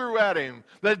devil threw at him,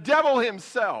 the devil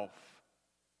himself.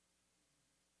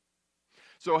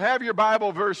 So have your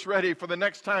Bible verse ready for the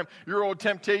next time your old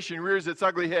temptation rears its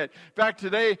ugly head. In fact,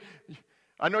 today,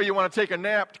 I know you want to take a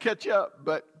nap to catch up,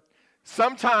 but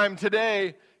sometime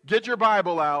today, get your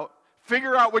Bible out,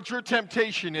 figure out what your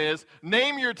temptation is,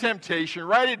 name your temptation,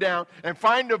 write it down, and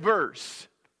find a verse.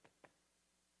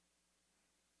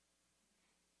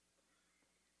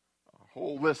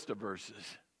 Whole list of verses.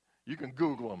 You can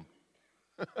Google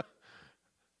them.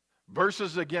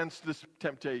 Verses against this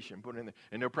temptation. Put in there,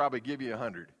 and they'll probably give you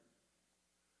 100.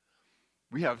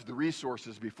 We have the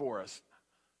resources before us.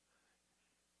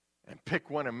 And pick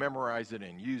one and memorize it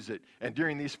and use it. And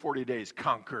during these 40 days,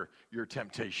 conquer your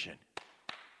temptation.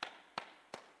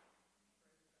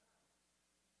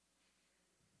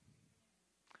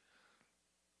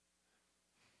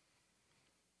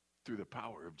 Through the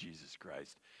power of Jesus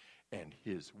Christ. And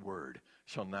his word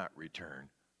shall not return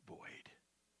void.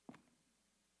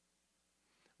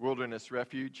 Wilderness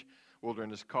refuge,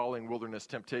 wilderness calling, wilderness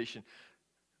temptation,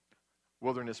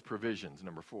 wilderness provisions,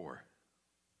 number 4.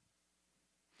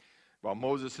 While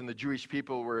Moses and the Jewish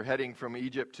people were heading from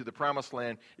Egypt to the Promised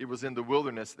Land, it was in the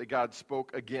wilderness that God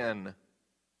spoke again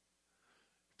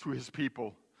to his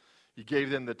people. He gave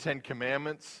them the 10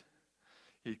 Commandments.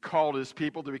 He called his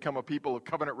people to become a people of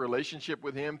covenant relationship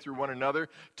with him through one another,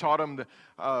 taught them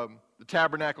the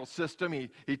tabernacle system.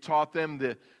 He taught them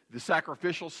the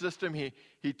sacrificial system.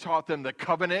 He taught them the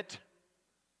covenant.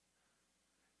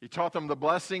 He taught them the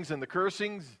blessings and the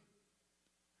cursings.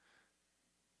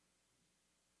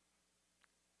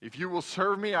 If you will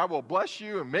serve me, I will bless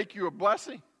you and make you a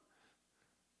blessing.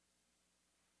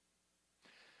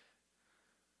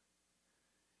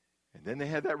 And then they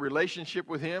had that relationship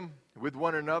with him, with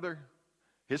one another,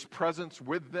 his presence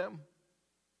with them.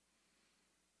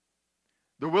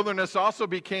 The wilderness also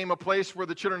became a place where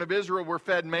the children of Israel were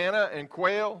fed manna and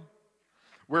quail,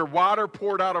 where water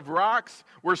poured out of rocks,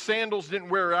 where sandals didn't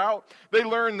wear out. They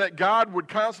learned that God would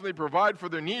constantly provide for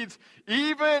their needs,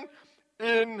 even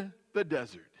in the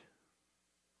desert.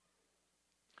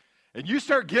 And you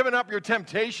start giving up your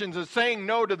temptations and saying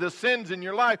no to the sins in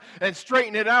your life and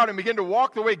straighten it out and begin to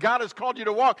walk the way God has called you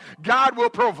to walk, God will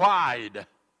provide.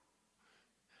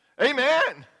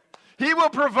 Amen. He will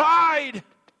provide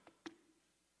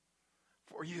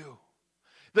for you.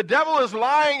 The devil is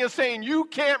lying and saying, you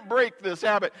can't break this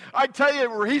habit. I tell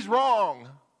you, he's wrong.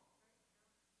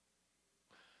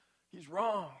 He's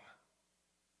wrong.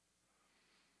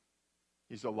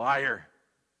 He's a liar.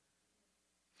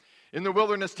 In the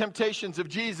wilderness temptations of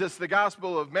Jesus, the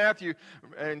Gospel of Matthew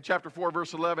in chapter 4,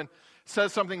 verse 11,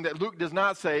 says something that Luke does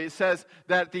not say. It says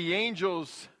that the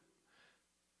angels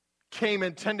came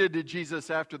and tended to Jesus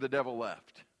after the devil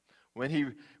left. When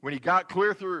he got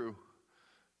clear through,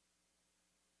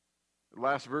 the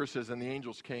last verse says, and the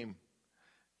angels came,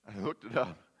 I looked it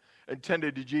up, and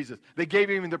tended to Jesus. They gave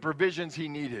him the provisions he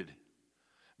needed.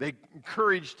 They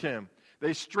encouraged him.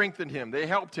 They strengthened him. They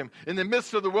helped him. In the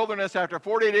midst of the wilderness, after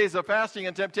 40 days of fasting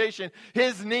and temptation,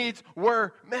 his needs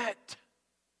were met.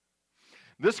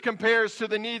 This compares to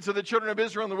the needs of the children of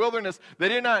Israel in the wilderness. They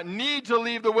did not need to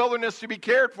leave the wilderness to be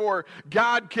cared for.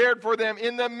 God cared for them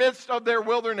in the midst of their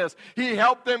wilderness. He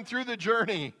helped them through the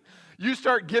journey. You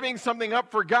start giving something up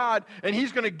for God, and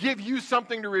he's going to give you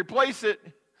something to replace it,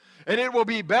 and it will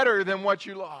be better than what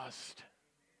you lost.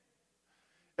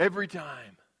 Every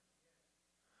time.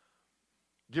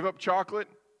 Give up chocolate,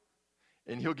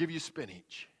 and he'll give you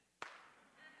spinach.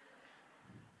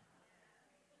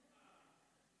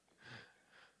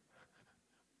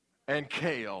 And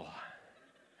kale.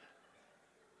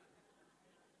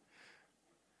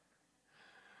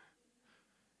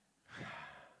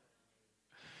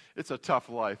 It's a tough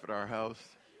life at our house.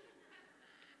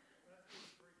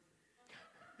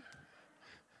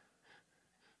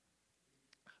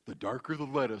 The darker the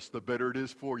lettuce, the better it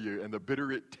is for you, and the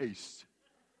bitter it tastes.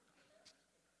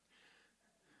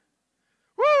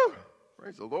 Woo!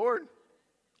 Praise the Lord.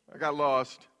 I got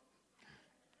lost.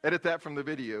 Edit that from the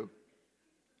video.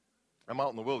 I'm out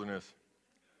in the wilderness.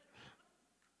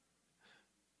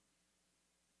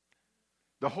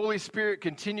 The Holy Spirit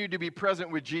continued to be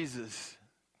present with Jesus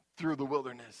through the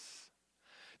wilderness.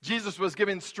 Jesus was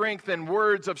given strength and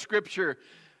words of Scripture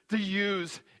to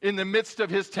use in the midst of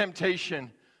his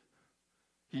temptation.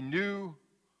 He knew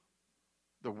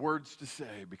the words to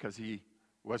say because he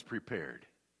was prepared.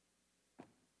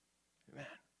 Amen.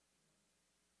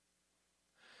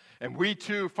 And we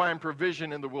too find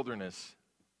provision in the wilderness.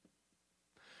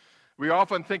 We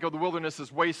often think of the wilderness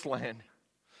as wasteland,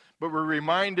 but we're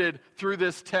reminded through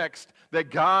this text that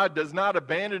God does not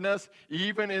abandon us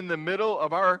even in the middle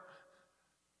of our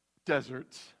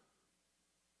deserts,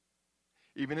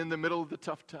 even in the middle of the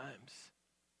tough times.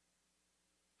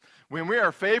 When we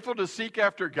are faithful to seek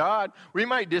after God, we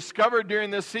might discover during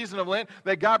this season of Lent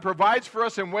that God provides for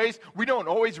us in ways we don't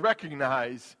always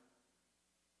recognize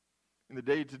in the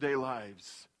day-to-day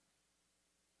lives.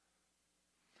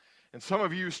 And some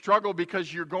of you struggle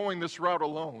because you're going this route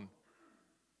alone.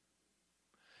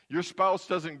 Your spouse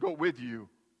doesn't go with you.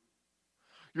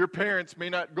 Your parents may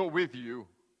not go with you.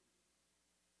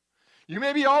 You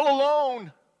may be all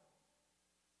alone.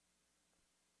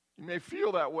 You may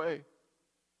feel that way.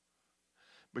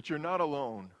 But you're not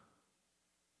alone.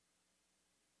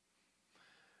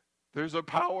 There's a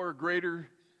power greater.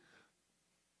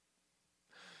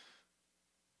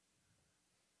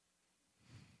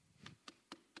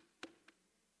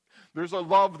 There's a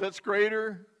love that's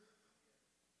greater.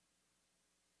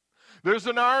 There's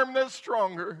an arm that's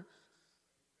stronger.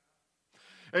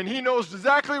 And he knows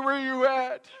exactly where you're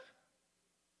at.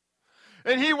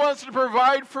 And he wants to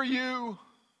provide for you.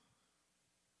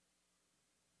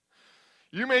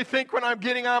 You may think when I'm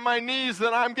getting on my knees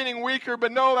that I'm getting weaker,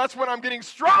 but no, that's when I'm getting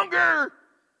stronger.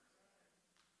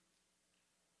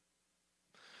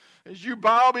 As you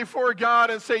bow before God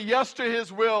and say yes to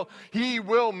His will, He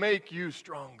will make you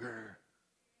stronger.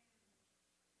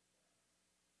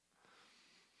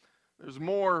 There's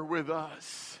more with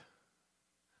us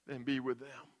than be with them.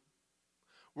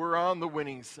 We're on the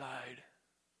winning side.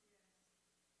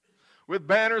 With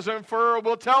banners unfurled,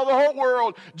 we'll tell the whole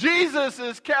world, Jesus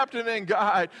is captain and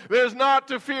guide. There's naught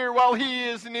to fear while He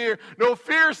is near. No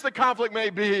fierce the conflict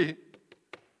may be.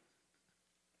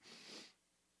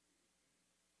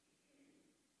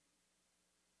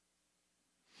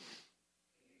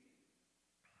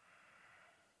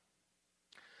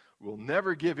 We'll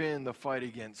never give in the fight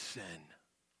against sin.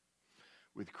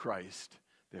 With Christ,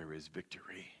 there is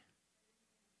victory.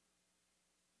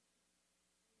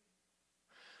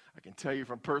 I can tell you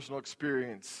from personal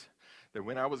experience that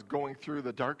when I was going through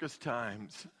the darkest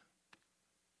times,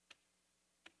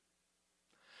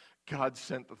 God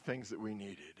sent the things that we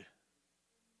needed.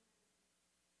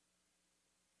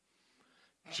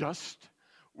 Just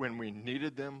when we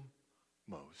needed them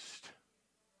most.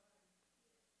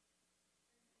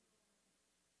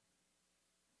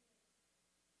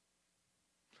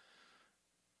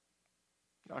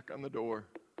 Knock on the door.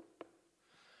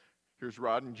 Here's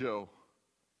Rod and Joe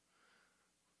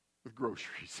with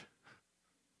groceries.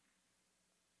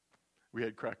 We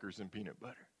had crackers and peanut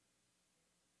butter.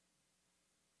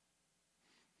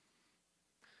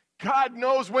 God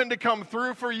knows when to come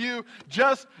through for you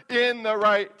just in the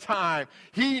right time.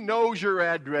 He knows your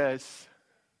address.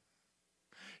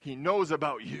 He knows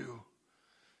about you.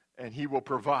 And He will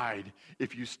provide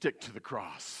if you stick to the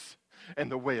cross and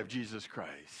the way of Jesus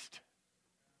Christ.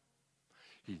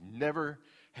 He never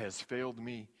has failed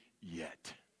me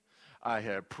yet. I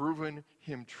have proven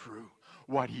Him true.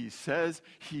 What He says,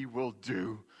 He will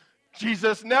do.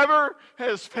 Jesus never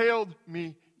has failed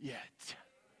me yet.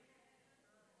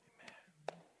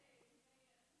 Amen.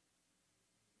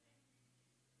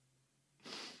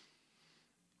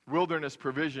 Wilderness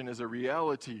provision is a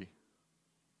reality.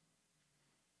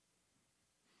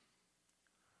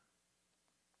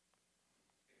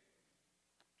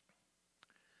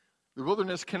 The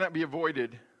wilderness cannot be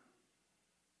avoided.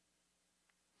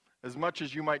 As much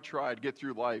as you might try to get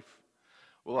through life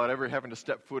without ever having to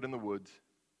step foot in the woods,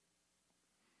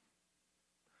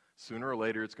 sooner or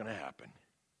later it's going to happen.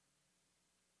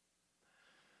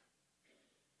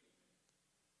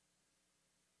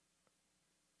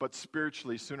 But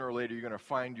spiritually, sooner or later, you're going to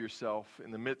find yourself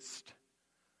in the midst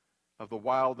of the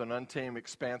wild and untamed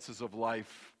expanses of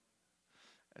life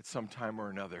at some time or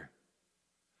another.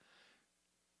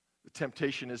 The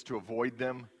temptation is to avoid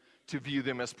them, to view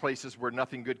them as places where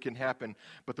nothing good can happen.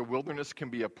 But the wilderness can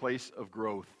be a place of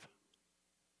growth.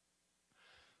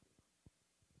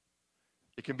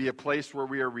 It can be a place where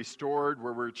we are restored,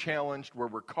 where we're challenged, where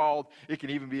we're called. It can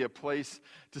even be a place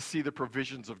to see the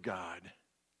provisions of God.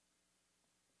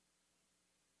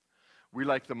 We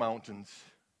like the mountains,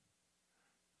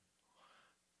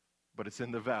 but it's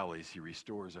in the valleys He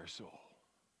restores our soul.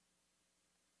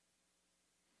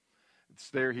 It's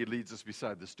there He leads us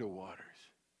beside the still waters.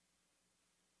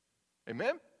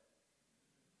 Amen?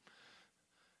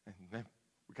 And then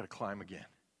we've got to climb again.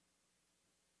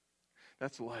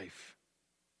 That's life.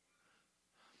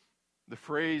 The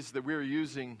phrase that we're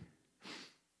using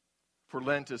for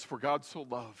Lent is, for God so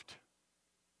loved.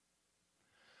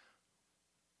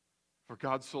 For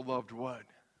God so loved what?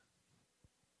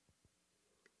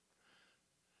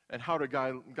 And how did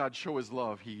God show His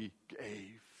love? He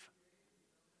gave.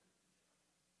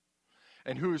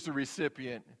 And who's the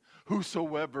recipient?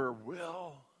 Whosoever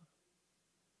will.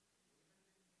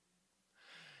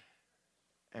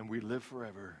 And we live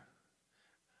forever.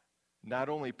 Not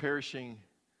only perishing,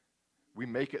 we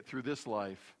make it through this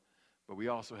life, but we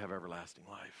also have everlasting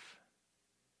life.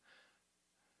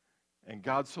 And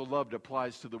God so loved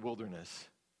applies to the wilderness.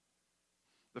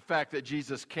 The fact that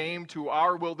Jesus came to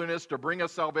our wilderness to bring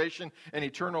us salvation and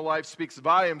eternal life speaks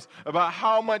volumes about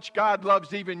how much God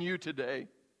loves even you today.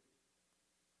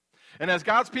 And as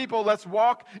God's people, let's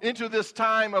walk into this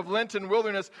time of Lenten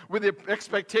wilderness with the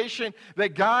expectation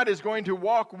that God is going to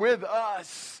walk with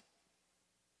us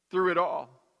through it all.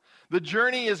 The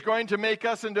journey is going to make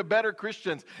us into better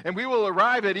Christians, and we will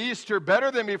arrive at Easter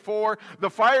better than before, the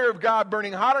fire of God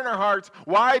burning hot in our hearts.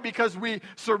 Why? Because we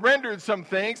surrendered some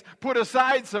things, put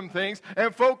aside some things,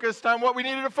 and focused on what we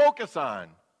needed to focus on.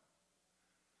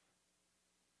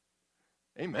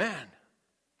 Amen.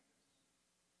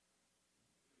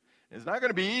 It's not going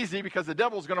to be easy because the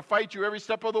devil's going to fight you every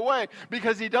step of the way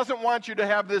because he doesn't want you to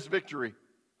have this victory.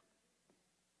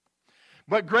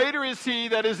 But greater is he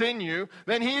that is in you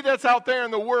than he that's out there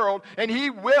in the world, and he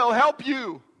will help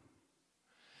you.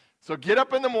 So get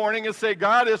up in the morning and say,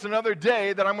 God, it's another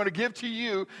day that I'm going to give to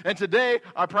you. And today,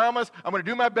 I promise, I'm going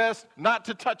to do my best not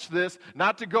to touch this,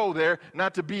 not to go there,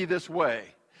 not to be this way.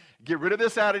 Get rid of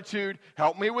this attitude.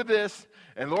 Help me with this.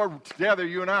 And Lord, together,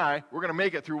 you and I, we're going to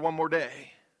make it through one more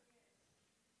day.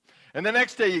 And the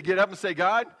next day, you get up and say,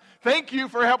 God, thank you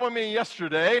for helping me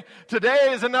yesterday. Today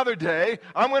is another day.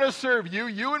 I'm going to serve you.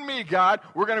 You and me, God,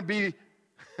 we're going to be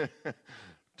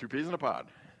two peas in a pod.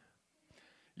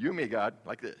 You and me, God,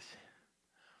 like this.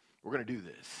 We're going to do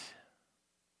this.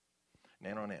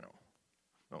 Nano.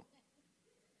 No.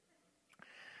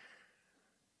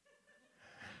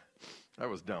 That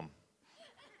was dumb.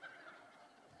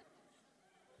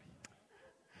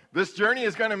 This journey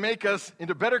is going to make us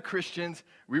into better Christians.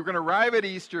 We're going to arrive at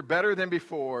Easter better than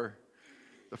before.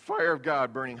 The fire of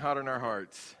God burning hot in our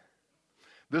hearts.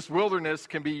 This wilderness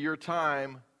can be your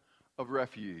time of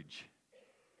refuge.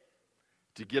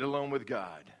 To get alone with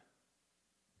God.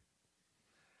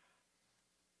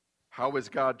 How is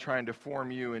God trying to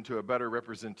form you into a better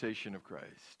representation of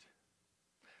Christ?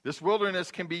 This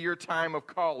wilderness can be your time of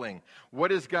calling.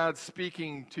 What is God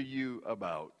speaking to you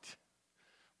about?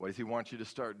 What does he want you to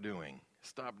start doing?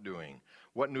 Stop doing?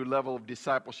 What new level of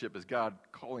discipleship is God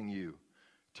calling you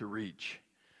to reach?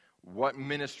 What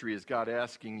ministry is God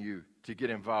asking you to get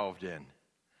involved in?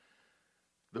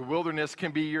 The wilderness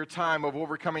can be your time of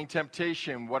overcoming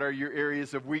temptation. What are your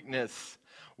areas of weakness?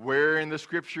 Where in the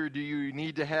Scripture do you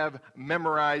need to have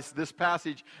memorized this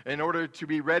passage in order to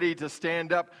be ready to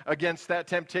stand up against that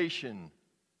temptation?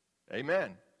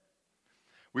 Amen.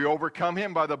 We overcome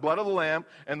him by the blood of the Lamb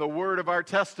and the word of our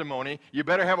testimony. You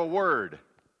better have a word.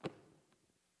 I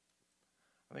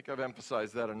think I've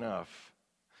emphasized that enough.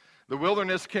 The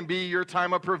wilderness can be your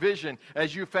time of provision.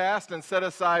 As you fast and set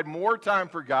aside more time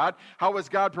for God, how is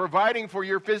God providing for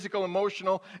your physical,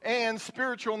 emotional, and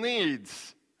spiritual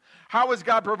needs? How is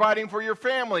God providing for your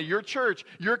family, your church,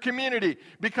 your community?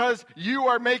 Because you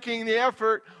are making the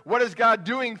effort, what is God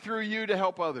doing through you to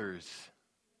help others?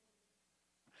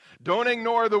 Don't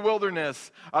ignore the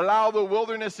wilderness. Allow the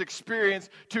wilderness experience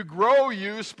to grow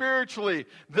you spiritually.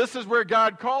 This is where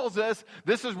God calls us.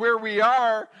 This is where we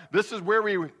are. This is where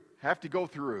we have to go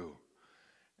through.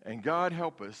 And God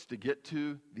help us to get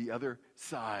to the other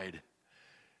side.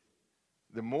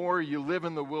 The more you live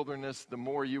in the wilderness, the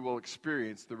more you will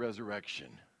experience the resurrection.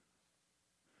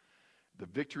 The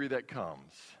victory that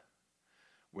comes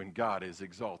when God is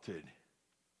exalted.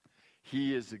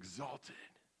 He is exalted.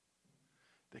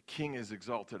 The King is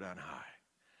exalted on high.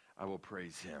 I will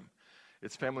praise him.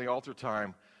 It's family altar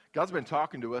time. God's been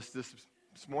talking to us this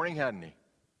morning, hadn't he?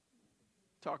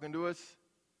 Talking to us.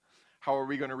 How are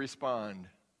we going to respond?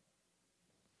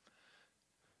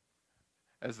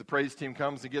 As the praise team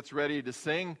comes and gets ready to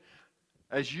sing,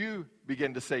 as you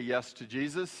begin to say yes to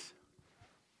Jesus,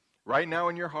 right now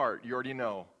in your heart, you already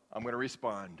know, I'm going to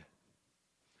respond.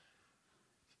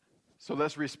 So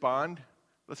let's respond.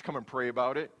 Let's come and pray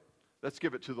about it. Let's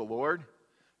give it to the Lord.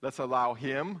 Let's allow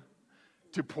him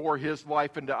to pour his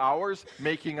life into ours,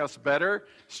 making us better,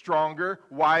 stronger,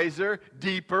 wiser,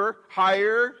 deeper,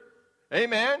 higher.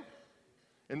 Amen.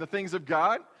 In the things of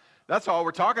God. That's all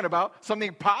we're talking about.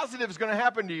 Something positive is going to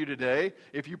happen to you today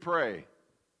if you pray.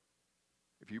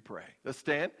 If you pray. Let's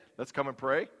stand. Let's come and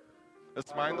pray.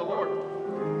 Let's mind the Lord.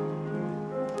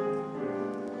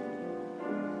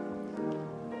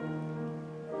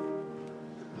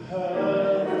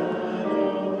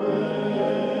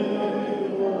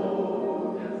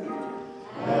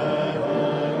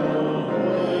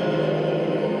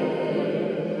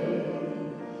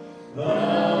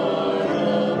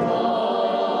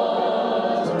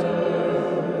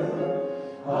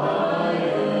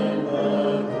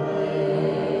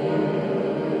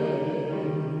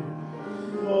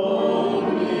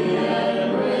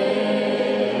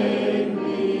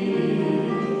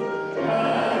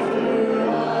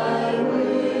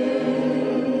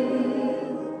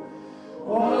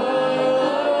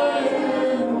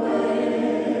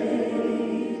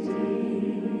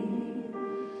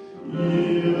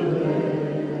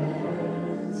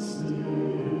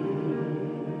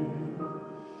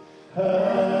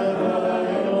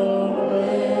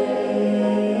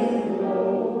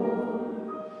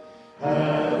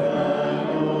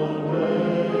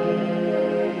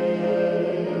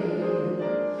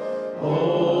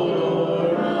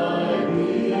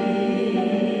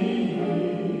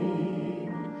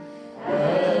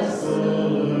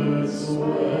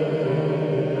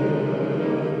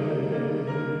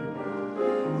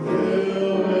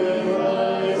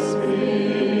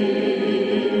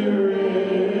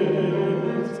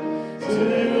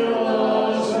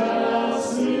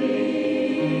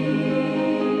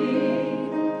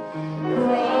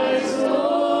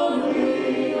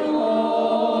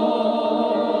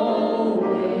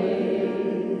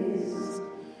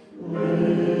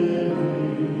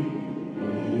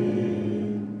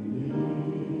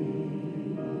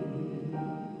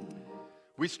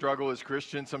 struggle as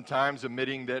Christians sometimes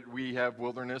admitting that we have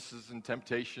wildernesses and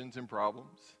temptations and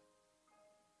problems.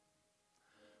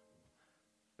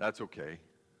 That's okay.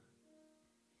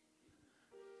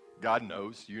 God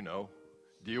knows, you know.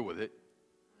 Deal with it.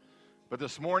 But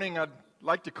this morning, I'd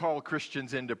like to call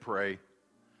Christians in to pray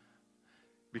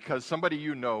because somebody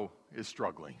you know is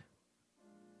struggling.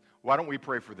 Why don't we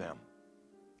pray for them?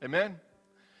 Amen?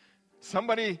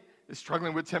 Somebody is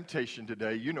struggling with temptation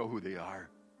today. You know who they are.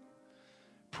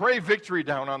 Pray victory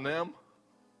down on them.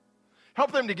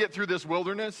 Help them to get through this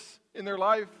wilderness in their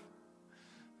life.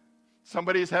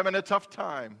 Somebody's having a tough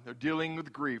time. They're dealing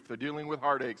with grief. They're dealing with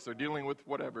heartaches. They're dealing with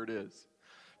whatever it is.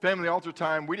 Family altar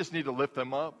time, we just need to lift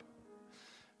them up.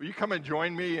 Will you come and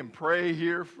join me and pray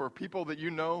here for people that you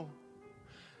know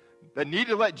that need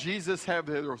to let Jesus have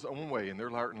their own way in their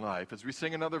heart and life? As we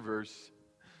sing another verse,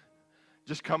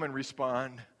 just come and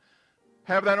respond.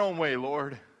 Have that own way,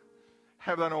 Lord.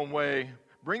 Have that own way.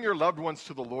 Bring your loved ones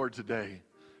to the Lord today.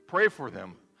 Pray for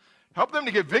them. Help them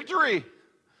to get victory.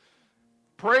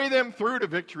 Pray them through to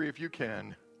victory if you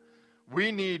can.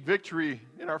 We need victory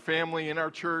in our family, in our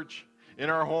church,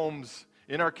 in our homes,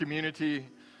 in our community.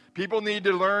 People need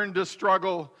to learn to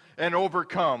struggle and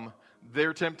overcome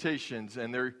their temptations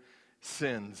and their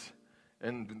sins.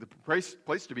 And the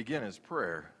place to begin is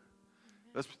prayer.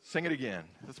 Let's sing it again.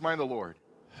 Let's mind the Lord.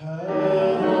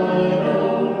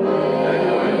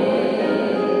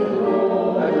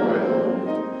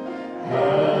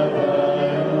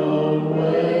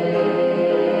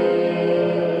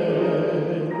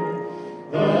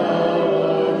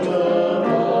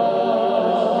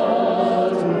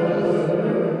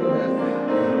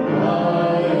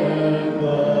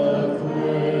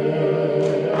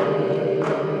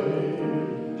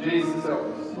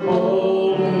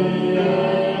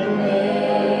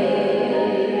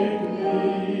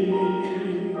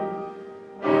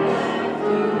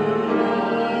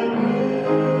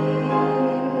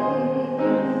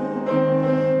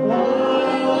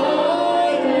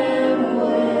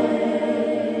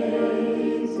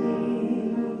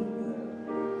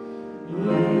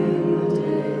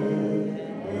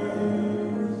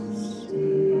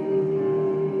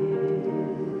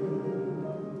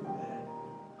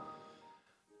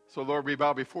 So, Lord, we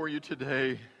bow before you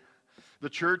today, the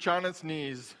church on its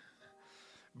knees,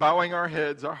 bowing our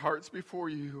heads, our hearts before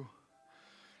you,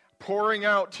 pouring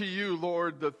out to you,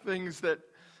 Lord, the things that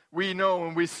we know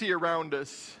and we see around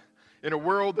us. In a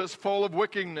world that's full of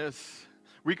wickedness,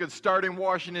 we could start in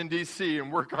Washington, D.C.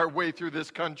 and work our way through this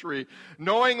country,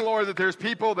 knowing, Lord, that there's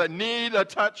people that need a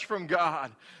touch from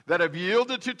God, that have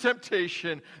yielded to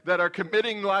temptation, that are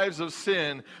committing lives of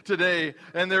sin today,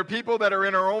 and there are people that are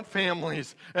in our own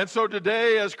families. And so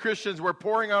today, as Christians, we're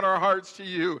pouring out our hearts to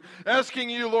you,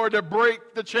 asking you, Lord, to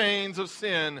break the chains of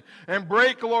sin and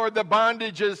break, Lord, the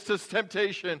bondages to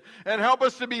temptation and help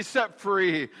us to be set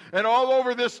free. And all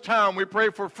over this town, we pray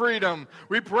for freedom.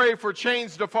 We pray for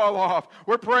chains to fall off.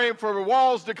 We're praying for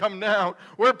walls to come down.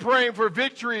 We're praying for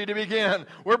victory to begin.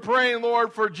 We're praying,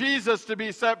 Lord, for Jesus to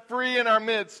be set free in our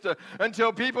midst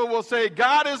until people will say,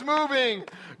 God is moving.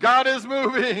 God is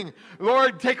moving.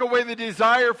 Lord, take away the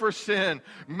desire for sin.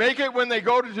 Make it when they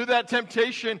go to do that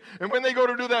temptation and when they go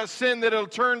to do that sin that it'll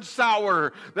turn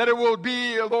sour, that it will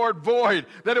be, Lord, void,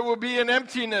 that it will be an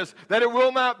emptiness, that it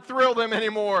will not thrill them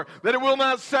anymore, that it will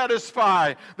not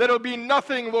satisfy, that it will be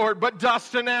nothing, Lord, but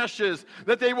dust and ashes,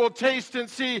 that they will taste and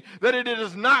see that it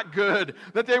is not good,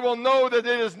 that they will know that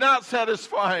it is not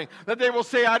satisfying, that they will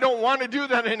say, I don't want to do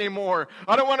that anymore.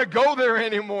 I don't want to go there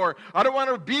anymore. I don't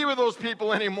want to be with those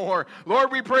people anymore.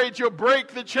 Lord, we pray that you'll break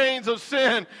the chains of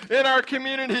sin in our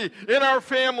community, in our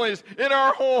families, in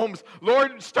our homes.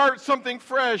 Lord, start something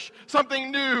fresh,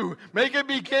 something new. Make it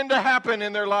begin to happen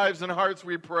in their lives and hearts,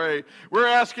 we pray. We're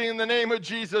asking in the name of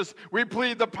Jesus. We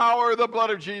plead the power of the blood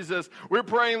of Jesus. We're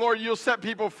praying, Lord, you'll set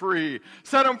people free.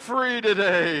 Set them free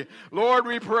today. Lord,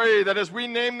 we pray that as we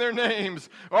name their names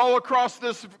all across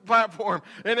this platform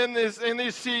and in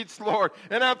these seats, Lord,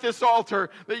 and at this altar,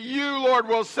 that you, Lord,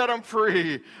 will set them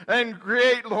free and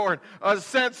create, Lord, a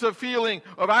sense of feeling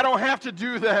of I don't have to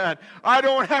do that. I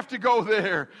don't have to go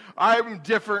there. I'm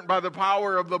different by the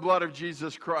power of the blood of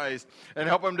Jesus Christ. And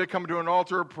help them to come to an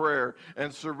altar of prayer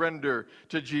and surrender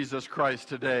to Jesus Christ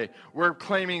today. We're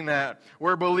claiming that.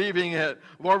 We're believing it.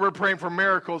 Lord, we're praying for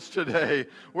miracles today.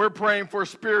 We're praying for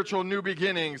spiritual new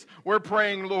beginnings. We're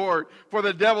praying, Lord, for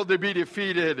the devil to be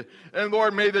defeated. And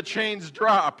Lord, may the chains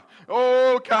drop.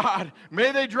 Oh God,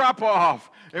 may they drop off.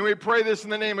 And we pray this in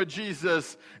the name of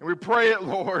Jesus. And we pray it,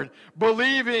 Lord,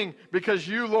 believing because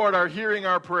you, Lord, are hearing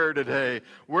our prayer today.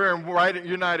 We're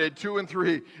united, 2 and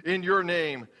 3, in your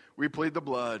name. We plead the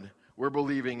blood. We're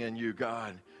believing in you,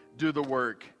 God. do the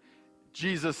work. In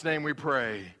Jesus' name we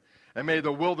pray. And may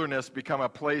the wilderness become a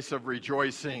place of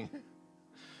rejoicing.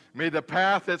 May the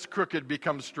path that's crooked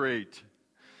become straight.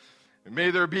 And may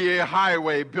there be a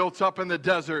highway built up in the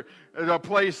desert, a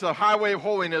place, a highway of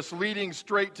holiness leading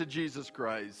straight to Jesus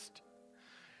Christ.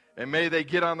 And may they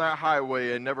get on that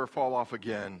highway and never fall off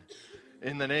again.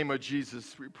 In the name of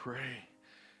Jesus, we pray.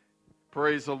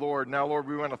 Praise the Lord. Now, Lord,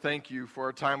 we want to thank you for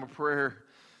our time of prayer.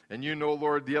 And you know,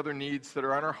 Lord, the other needs that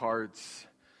are on our hearts.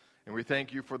 And we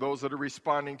thank you for those that are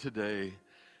responding today.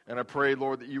 And I pray,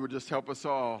 Lord, that you would just help us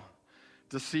all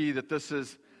to see that this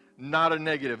is not a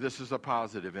negative, this is a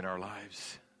positive in our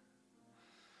lives.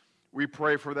 We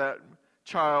pray for that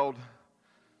child,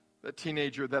 that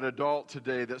teenager, that adult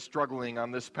today that's struggling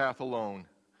on this path alone.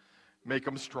 Make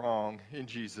them strong in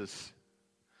Jesus.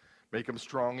 Make them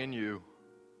strong in you.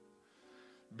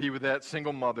 Be with that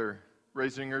single mother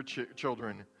raising her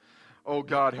children. Oh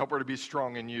God, help her to be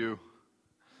strong in you.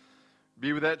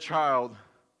 Be with that child.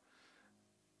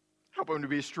 Help them to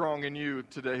be strong in you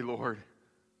today, Lord.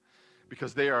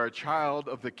 Because they are a child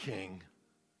of the King.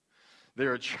 They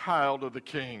are a child of the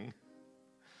King.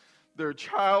 They're a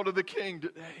child of the King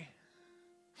today.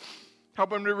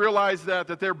 Help them to realize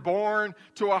that they're born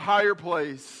to a higher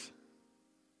place.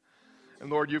 And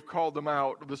Lord, you've called them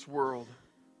out of this world.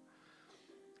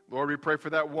 Lord, we pray for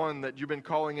that one that you've been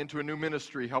calling into a new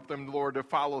ministry. Help them, Lord, to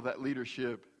follow that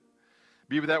leadership.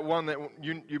 Be with that one that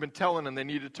you've been telling them they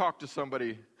need to talk to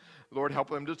somebody. Lord, help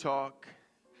them to talk.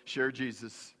 Share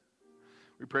Jesus.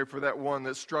 We pray for that one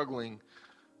that's struggling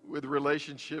with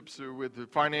relationships or with the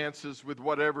finances, with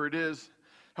whatever it is.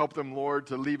 Help them, Lord,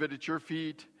 to leave it at your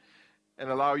feet and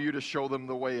allow you to show them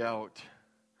the way out.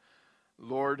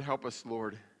 Lord, help us,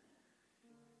 Lord,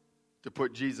 to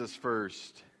put Jesus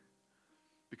first.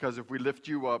 Because if we lift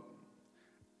you up,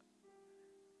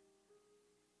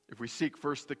 if we seek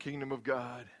first the kingdom of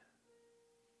God,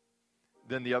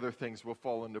 then the other things will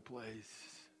fall into place.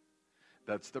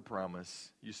 That's the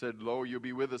promise. You said, lo, you'll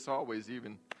be with us always,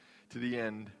 even to the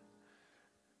end.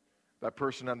 That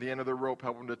person on the end of the rope,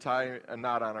 help them to tie a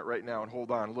knot on it right now and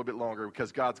hold on a little bit longer,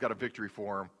 because God's got a victory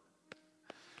for them.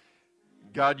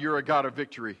 God, you're a God of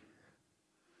victory.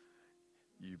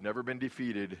 You've never been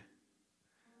defeated.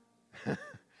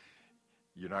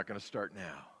 You're not going to start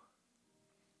now.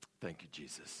 Thank you,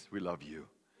 Jesus. We love you.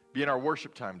 Be in our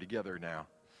worship time together now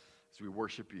as we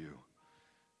worship you.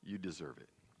 You deserve it.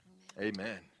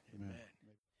 Amen. Amen.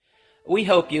 We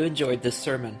hope you enjoyed this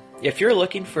sermon. If you're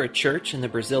looking for a church in the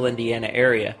Brazil, Indiana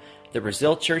area, the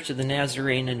Brazil Church of the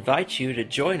Nazarene invites you to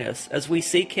join us as we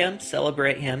seek Him,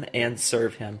 celebrate Him, and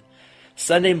serve Him.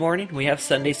 Sunday morning, we have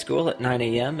Sunday school at 9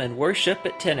 a.m. and worship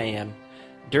at 10 a.m.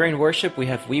 During worship, we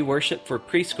have We Worship for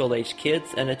preschool-age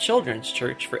kids and a children's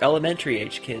church for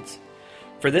elementary-age kids.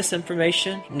 For this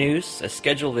information, news, a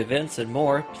schedule of events, and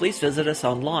more, please visit us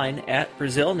online at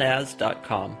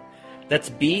brazilnaz.com. That's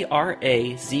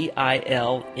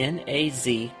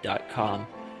BRAZILNAZ.com.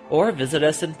 Or visit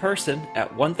us in person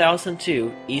at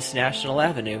 1002 East National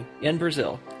Avenue in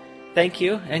Brazil. Thank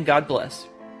you, and God bless.